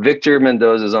young. Victor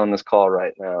Mendoza is on this call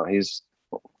right now. He's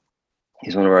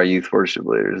one of our youth worship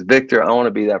leaders. Victor, I want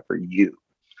to be that for you.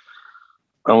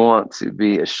 I want to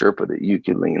be a Sherpa that you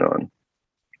can lean on.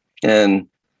 And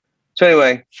so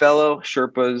anyway, fellow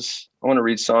Sherpas, I want to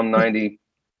read Psalm 90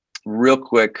 real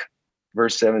quick,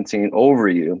 verse 17 over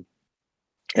you.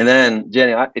 And then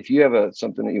Jenny, if you have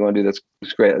something that you want to do,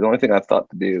 that's great. The only thing I thought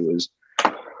to do is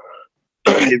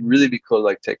it'd really be cool to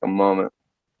like take a moment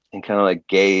and kind of like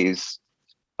gaze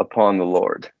upon the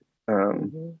Lord.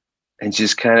 And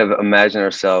just kind of imagine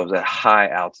ourselves at high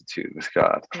altitude with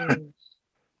God,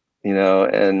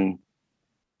 and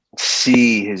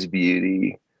see his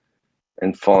beauty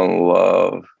and fall in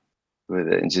love with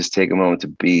it, and just take a moment to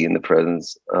be in the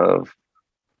presence of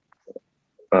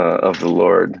the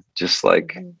Lord, just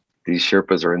like these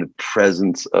Sherpas are in the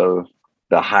presence of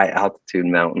the high altitude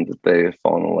mountain that they have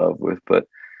fallen in love with. But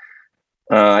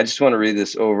I just want to read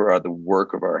this over the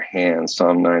work of our hands.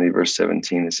 Psalm 90, verse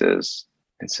 17, it says,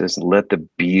 let the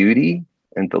beauty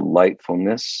and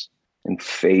delightfulness and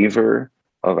favor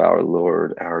of our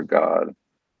Lord, our God,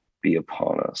 be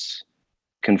upon us.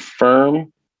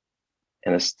 Confirm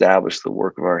and establish the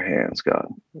work of our hands, God.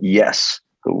 Yes,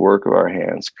 the work of our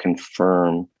hands.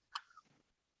 Confirm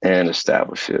and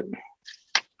establish it.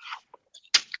 I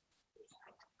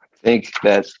think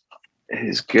that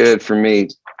is good for me.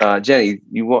 Jenny, do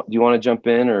you want to jump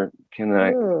in, or can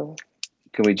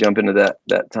we jump into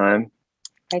that time?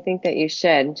 I think that you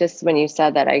should. Just when you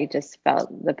said that, I just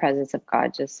felt the presence of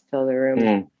God just fill the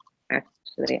room.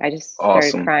 Actually, I just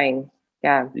started crying.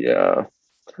 Yeah.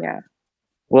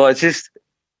 Well, it's just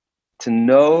to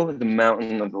know the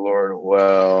mountain of the Lord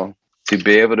well, to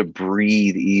be able to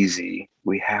breathe easy.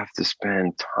 We have to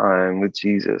spend time with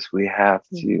Jesus. We have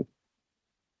to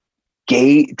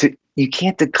you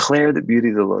can't declare the beauty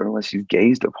of the Lord unless you've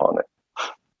gazed upon it.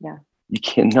 Yeah. You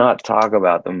cannot talk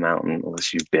about the mountain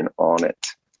unless you've been on it.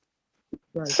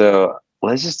 Right. So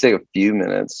let's just take a few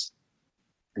minutes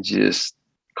and just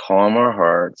calm our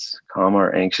hearts, calm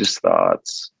our anxious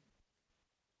thoughts.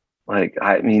 Like,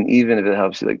 I mean, even if it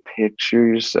helps you, like, picture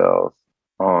yourself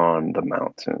on the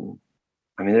mountain.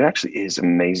 I mean, there actually is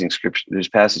amazing scripture. There's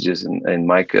passages in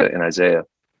Micah and Isaiah,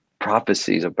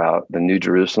 prophecies about the New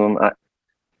Jerusalem.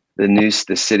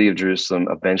 The city of Jerusalem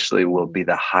eventually will be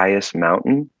the highest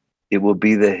mountain. It would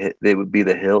be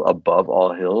the hill above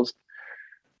all hills.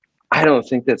 I don't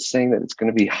think that's saying that it's going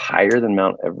to be higher than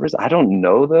Mount Everest. I don't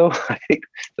know, though. I think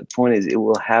the point is it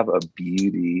will have a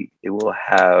beauty. It will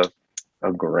have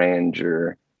a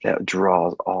grandeur that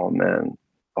draws all men,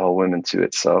 all women to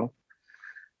it. So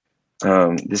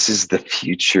this is the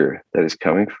future that is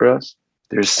coming for us.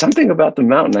 There's something about the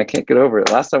mountain. I can't get over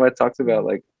it. Last time I talked about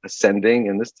like ascending,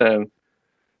 and this time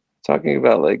talking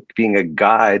about like being a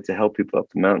guide to help people up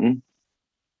the mountain.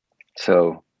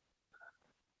 So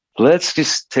let's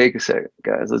just take a second,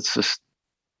 guys. Let's just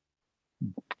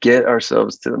get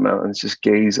ourselves to the mountains, just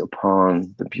gaze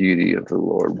upon the beauty of the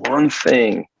Lord. One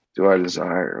thing do I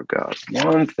desire, oh God.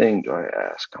 One thing do I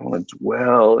ask. I want to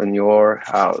dwell in your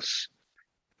house.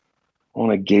 I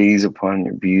want to gaze upon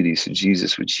your beauty. So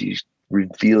Jesus, would you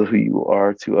reveal who you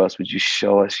are to us? Would you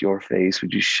show us your face?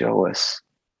 Would you show us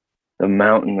the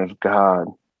mountain of God,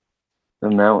 the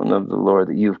mountain of the Lord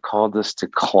that you've called us to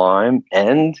climb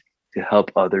and to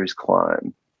help others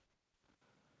climb?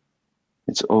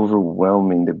 It's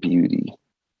overwhelming, the beauty,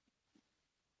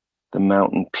 the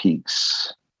mountain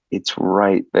peaks. It's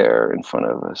right there in front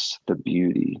of us, the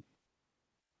beauty.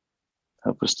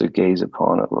 Help us to gaze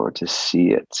upon it, Lord, to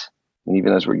see it. And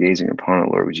even as we're gazing upon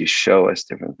it, Lord, would you show us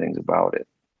different things about it?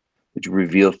 Would you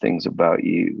reveal things about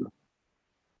you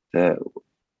that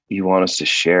you want us to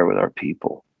share with our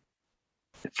people?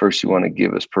 At first, you want to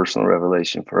give us personal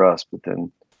revelation for us, but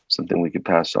then something we could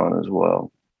pass on as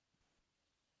well.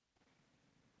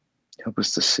 Help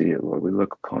us to see it, Lord. We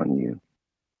look upon you.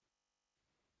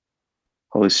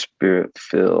 Holy Spirit,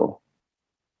 fill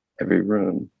every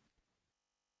room,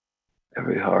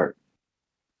 every heart.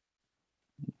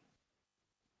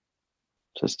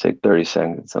 Just take 30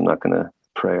 seconds. I'm not going to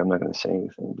pray. I'm not going to say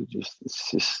anything, but let's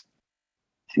just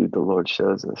see what the Lord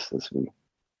shows us as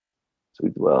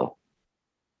we dwell.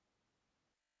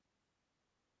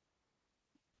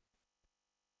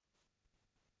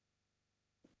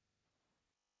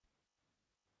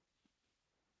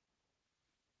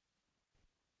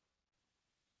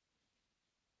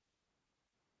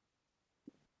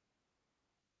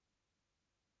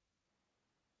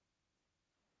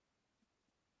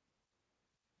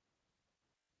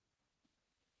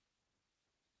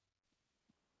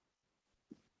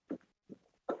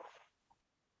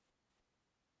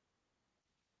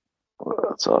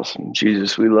 That's awesome.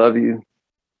 Jesus, we love you.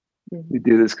 Mm-hmm. We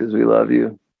do this because we love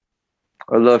you.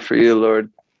 Our love for you,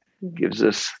 Lord, gives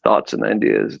us thoughts and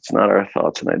ideas. It's not our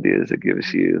thoughts and ideas that give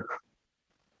us you.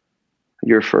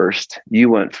 You're first. You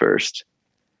went first.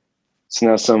 So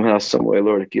now somehow, some way,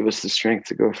 Lord, give us the strength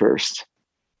to go first,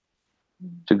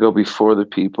 to go before the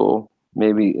people,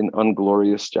 maybe an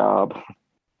unglorious job,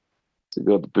 to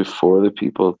go before the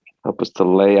people. Help us to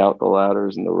lay out the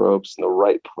ladders and the ropes in the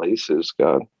right places,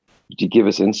 God. Would you give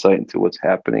us insight into what's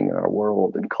happening in our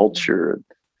world and culture?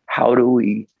 How do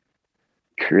we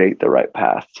create the right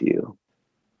path to you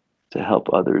to help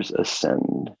others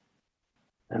ascend?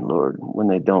 And Lord, when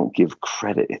they don't give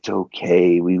credit, it's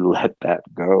okay. We let that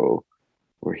go.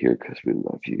 We're here because we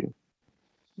love you.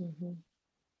 Mm-hmm.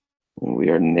 And we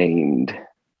are named.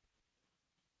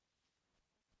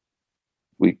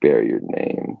 We bear your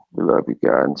name. We love you,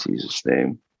 God, in Jesus'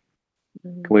 name.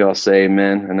 Mm-hmm. Can we all say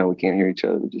amen? I know we can't hear each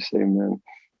other, but just say amen.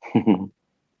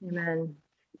 Amen.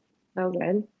 So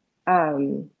good.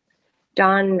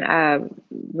 John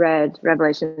read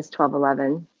Revelations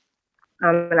 12:11.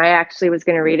 And I actually was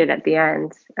going to read it at the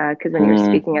end because when you were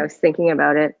speaking, I was thinking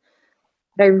about it.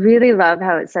 But I really love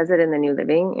how it says it in the New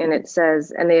Living. And it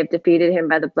says, and they have defeated him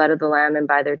by the blood of the Lamb and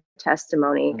by their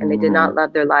testimony. And they did not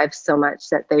love their lives so much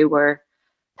that they were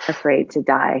afraid to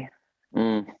die.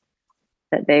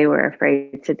 That they were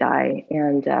afraid to die.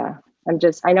 And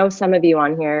I know some of you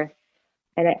on here,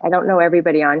 and I don't know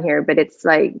everybody on here, but it's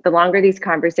like the longer these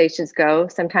conversations go,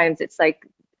 sometimes it's like,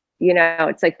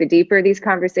 it's like the deeper these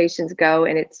conversations go,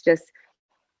 and it's just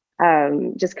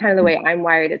kind of the way I'm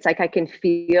wired. It's like I can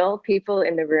feel people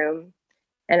in the room,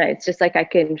 and it's just like I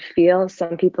can feel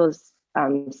some people's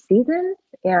seasons.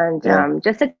 And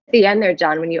just at the end there,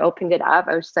 John, when you opened it up,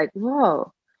 I was just like,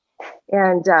 whoa.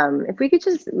 And if we could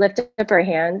just lift up our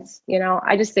hands,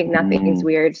 I just think nothing's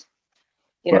weird.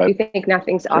 If you think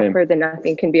nothing's awkward, then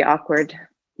nothing can be awkward.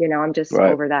 I'm just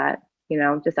over that,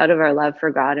 just out of our love for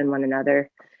God and one another.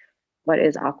 What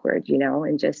is awkward,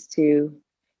 and just to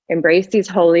embrace these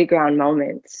holy ground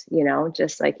moments,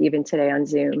 just like even today on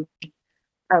Zoom.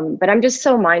 But I'm just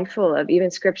so mindful of even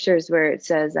scriptures where it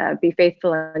says, be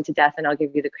faithful unto death and I'll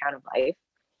give you the crown of life.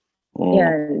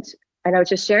 And I was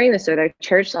just sharing this with our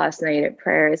church last night at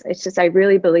prayers. It's just, I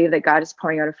really believe that God is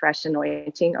pouring out a fresh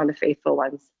anointing on the faithful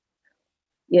ones,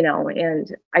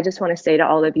 and I just want to say to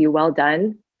all of you, well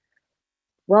done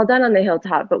on the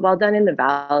hilltop, but well done in the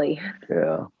valley.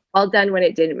 Yeah. Well done when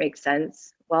it didn't make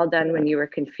sense. Well done when you were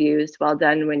confused. Well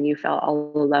done when you felt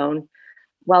all alone.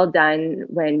 Well done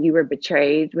when you were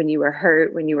betrayed, when you were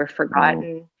hurt, when you were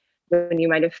forgotten, when you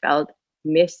might have felt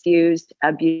misused,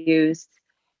 abused,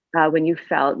 when you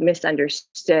felt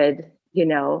misunderstood,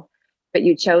 but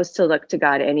you chose to look to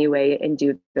God anyway and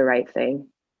do the right thing.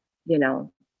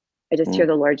 I just hear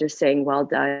the Lord just saying, well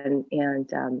done,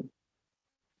 and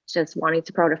just wanting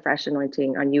to pour out a fresh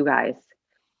anointing on you guys,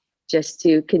 just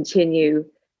to continue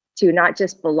to not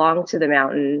just belong to the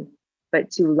mountain, but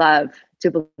to love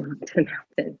to belong to the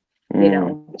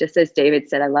mountain. Just as David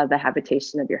said, I love the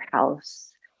habitation of your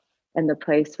house and the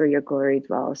place where your glory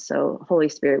dwells. So Holy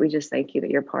Spirit, we just thank you that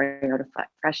you're pouring out a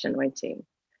fresh anointing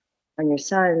on your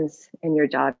sons and your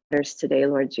daughters today,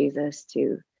 Lord Jesus,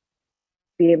 to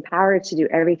be empowered to do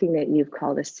everything that you've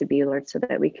called us to be, Lord, so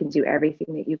that we can do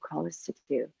everything that you call us to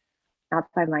do, not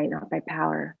by might, not by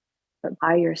power, but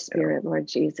by your Spirit, Lord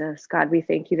Jesus. God, we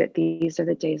thank you that these are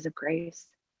the days of grace.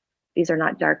 These are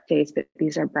not dark days, but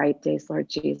these are bright days, Lord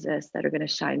Jesus, that are going to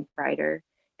shine brighter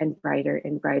and brighter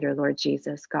and brighter, Lord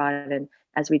Jesus, God. And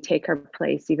as we take our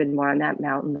place even more on that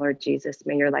mountain, Lord Jesus,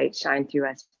 may your light shine through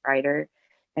us brighter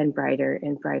and brighter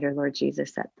and brighter, Lord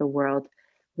Jesus, that the world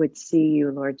would see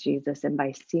you, Lord Jesus, and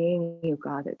by seeing you,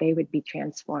 God, that they would be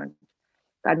transformed.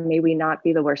 God, may we not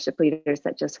be the worship leaders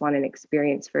that just want an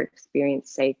experience for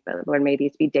experience sake, but Lord, may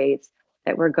these be days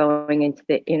that we're going into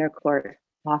the inner court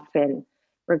often.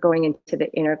 We're going into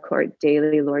the inner court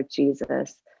daily, Lord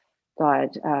Jesus,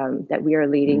 God, that we are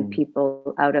leading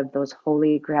people out of those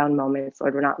holy ground moments.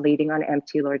 Lord, we're not leading on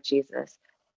empty, Lord Jesus,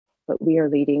 but we are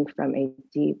leading from a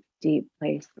deep, deep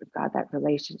place, Lord God, that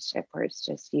relationship where it's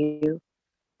just you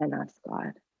and us,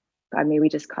 God. God, may we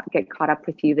just get caught up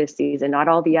with you this season, not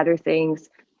all the other things,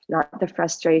 not the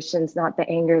frustrations, not the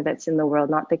anger that's in the world,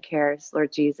 not the cares,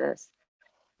 Lord Jesus.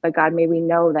 But God, may we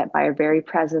know that by our very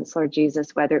presence, Lord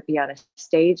Jesus, whether it be on a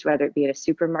stage, whether it be in a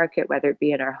supermarket, whether it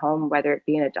be in our home, whether it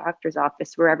be in a doctor's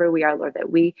office, wherever we are, Lord,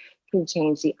 that we can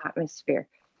change the atmosphere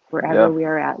wherever we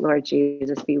are at, Lord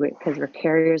Jesus, because we're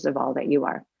carriers of all that you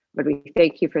are. Lord, we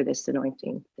thank you for this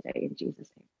anointing today in Jesus'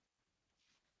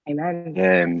 name. Amen.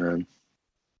 Amen.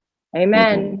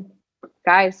 Amen.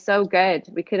 Guys, so good.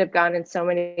 We could have gone in so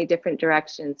many different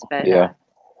directions, but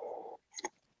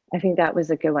I think that was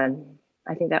a good one.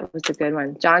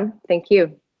 John, thank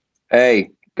you.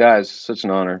 Hey, guys, such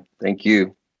an honor. Thank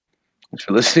you. Thanks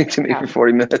for listening to me for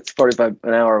 40 minutes, 45,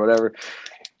 an hour, whatever.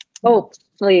 Oh,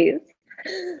 please.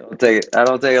 I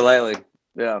don't take it lightly.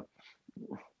 Yeah.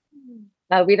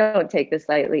 We don't take this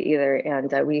lightly either.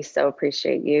 And we so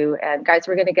appreciate you. And guys,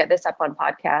 we're going to get this up on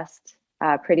podcast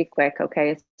pretty quick,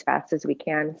 okay, as fast as we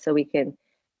can, so we can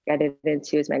get it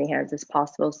into as many hands as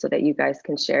possible so that you guys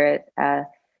can share it.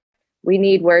 We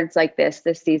need words like this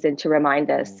season to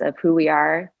remind us of who we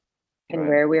are and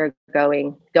where we are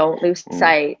going. Don't lose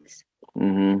sight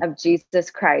of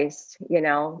Jesus Christ,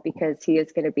 because he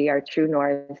is going to be our true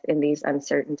north in these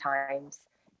uncertain times.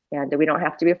 And we don't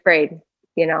have to be afraid.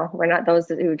 We're not those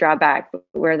who draw back, but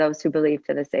we're those who believe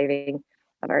to the saving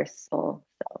of our soul.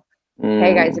 So,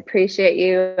 hey guys, appreciate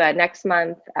you. Next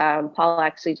month, Paul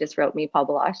actually just wrote me, Paul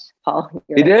Balash. Paul,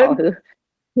 he did? Paul, who?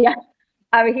 Yeah.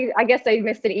 I guess I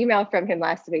missed an email from him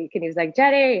last week, and he was like,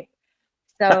 Jenny.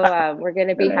 So we're going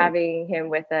to be having him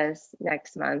with us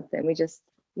next month. And we just,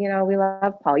 we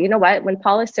love Paul. You know what? When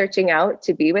Paul is searching out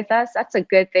to be with us, that's a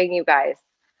good thing, you guys.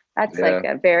 That's like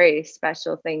a very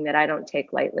special thing that I don't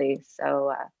take lightly.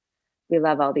 So we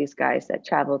love all these guys that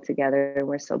travel together, and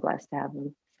we're so blessed to have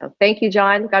them. So thank you,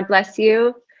 John. God bless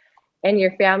you and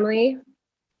your family.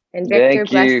 And Victor,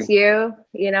 bless you,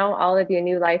 all of you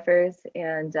new lifers,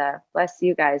 and bless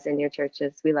you guys in your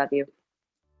churches. We love you.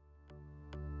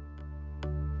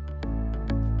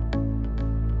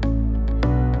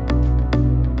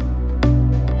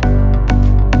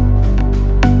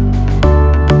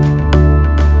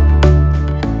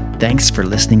 Thanks for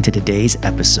listening to today's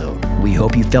episode. We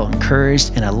hope you felt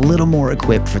encouraged and a little more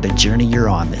equipped for the journey you're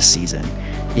on this season.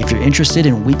 If you're interested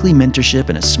in weekly mentorship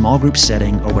in a small group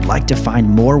setting or would like to find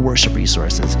more worship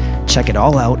resources, check it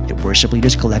all out at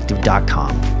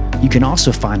worshipleaderscollective.com. You can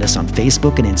also find us on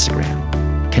Facebook and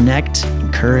Instagram. Connect,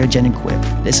 encourage, and equip.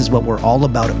 This is what we're all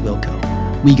about at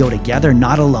Wilco. We go together,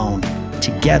 not alone.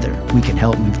 Together, we can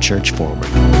help move church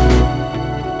forward.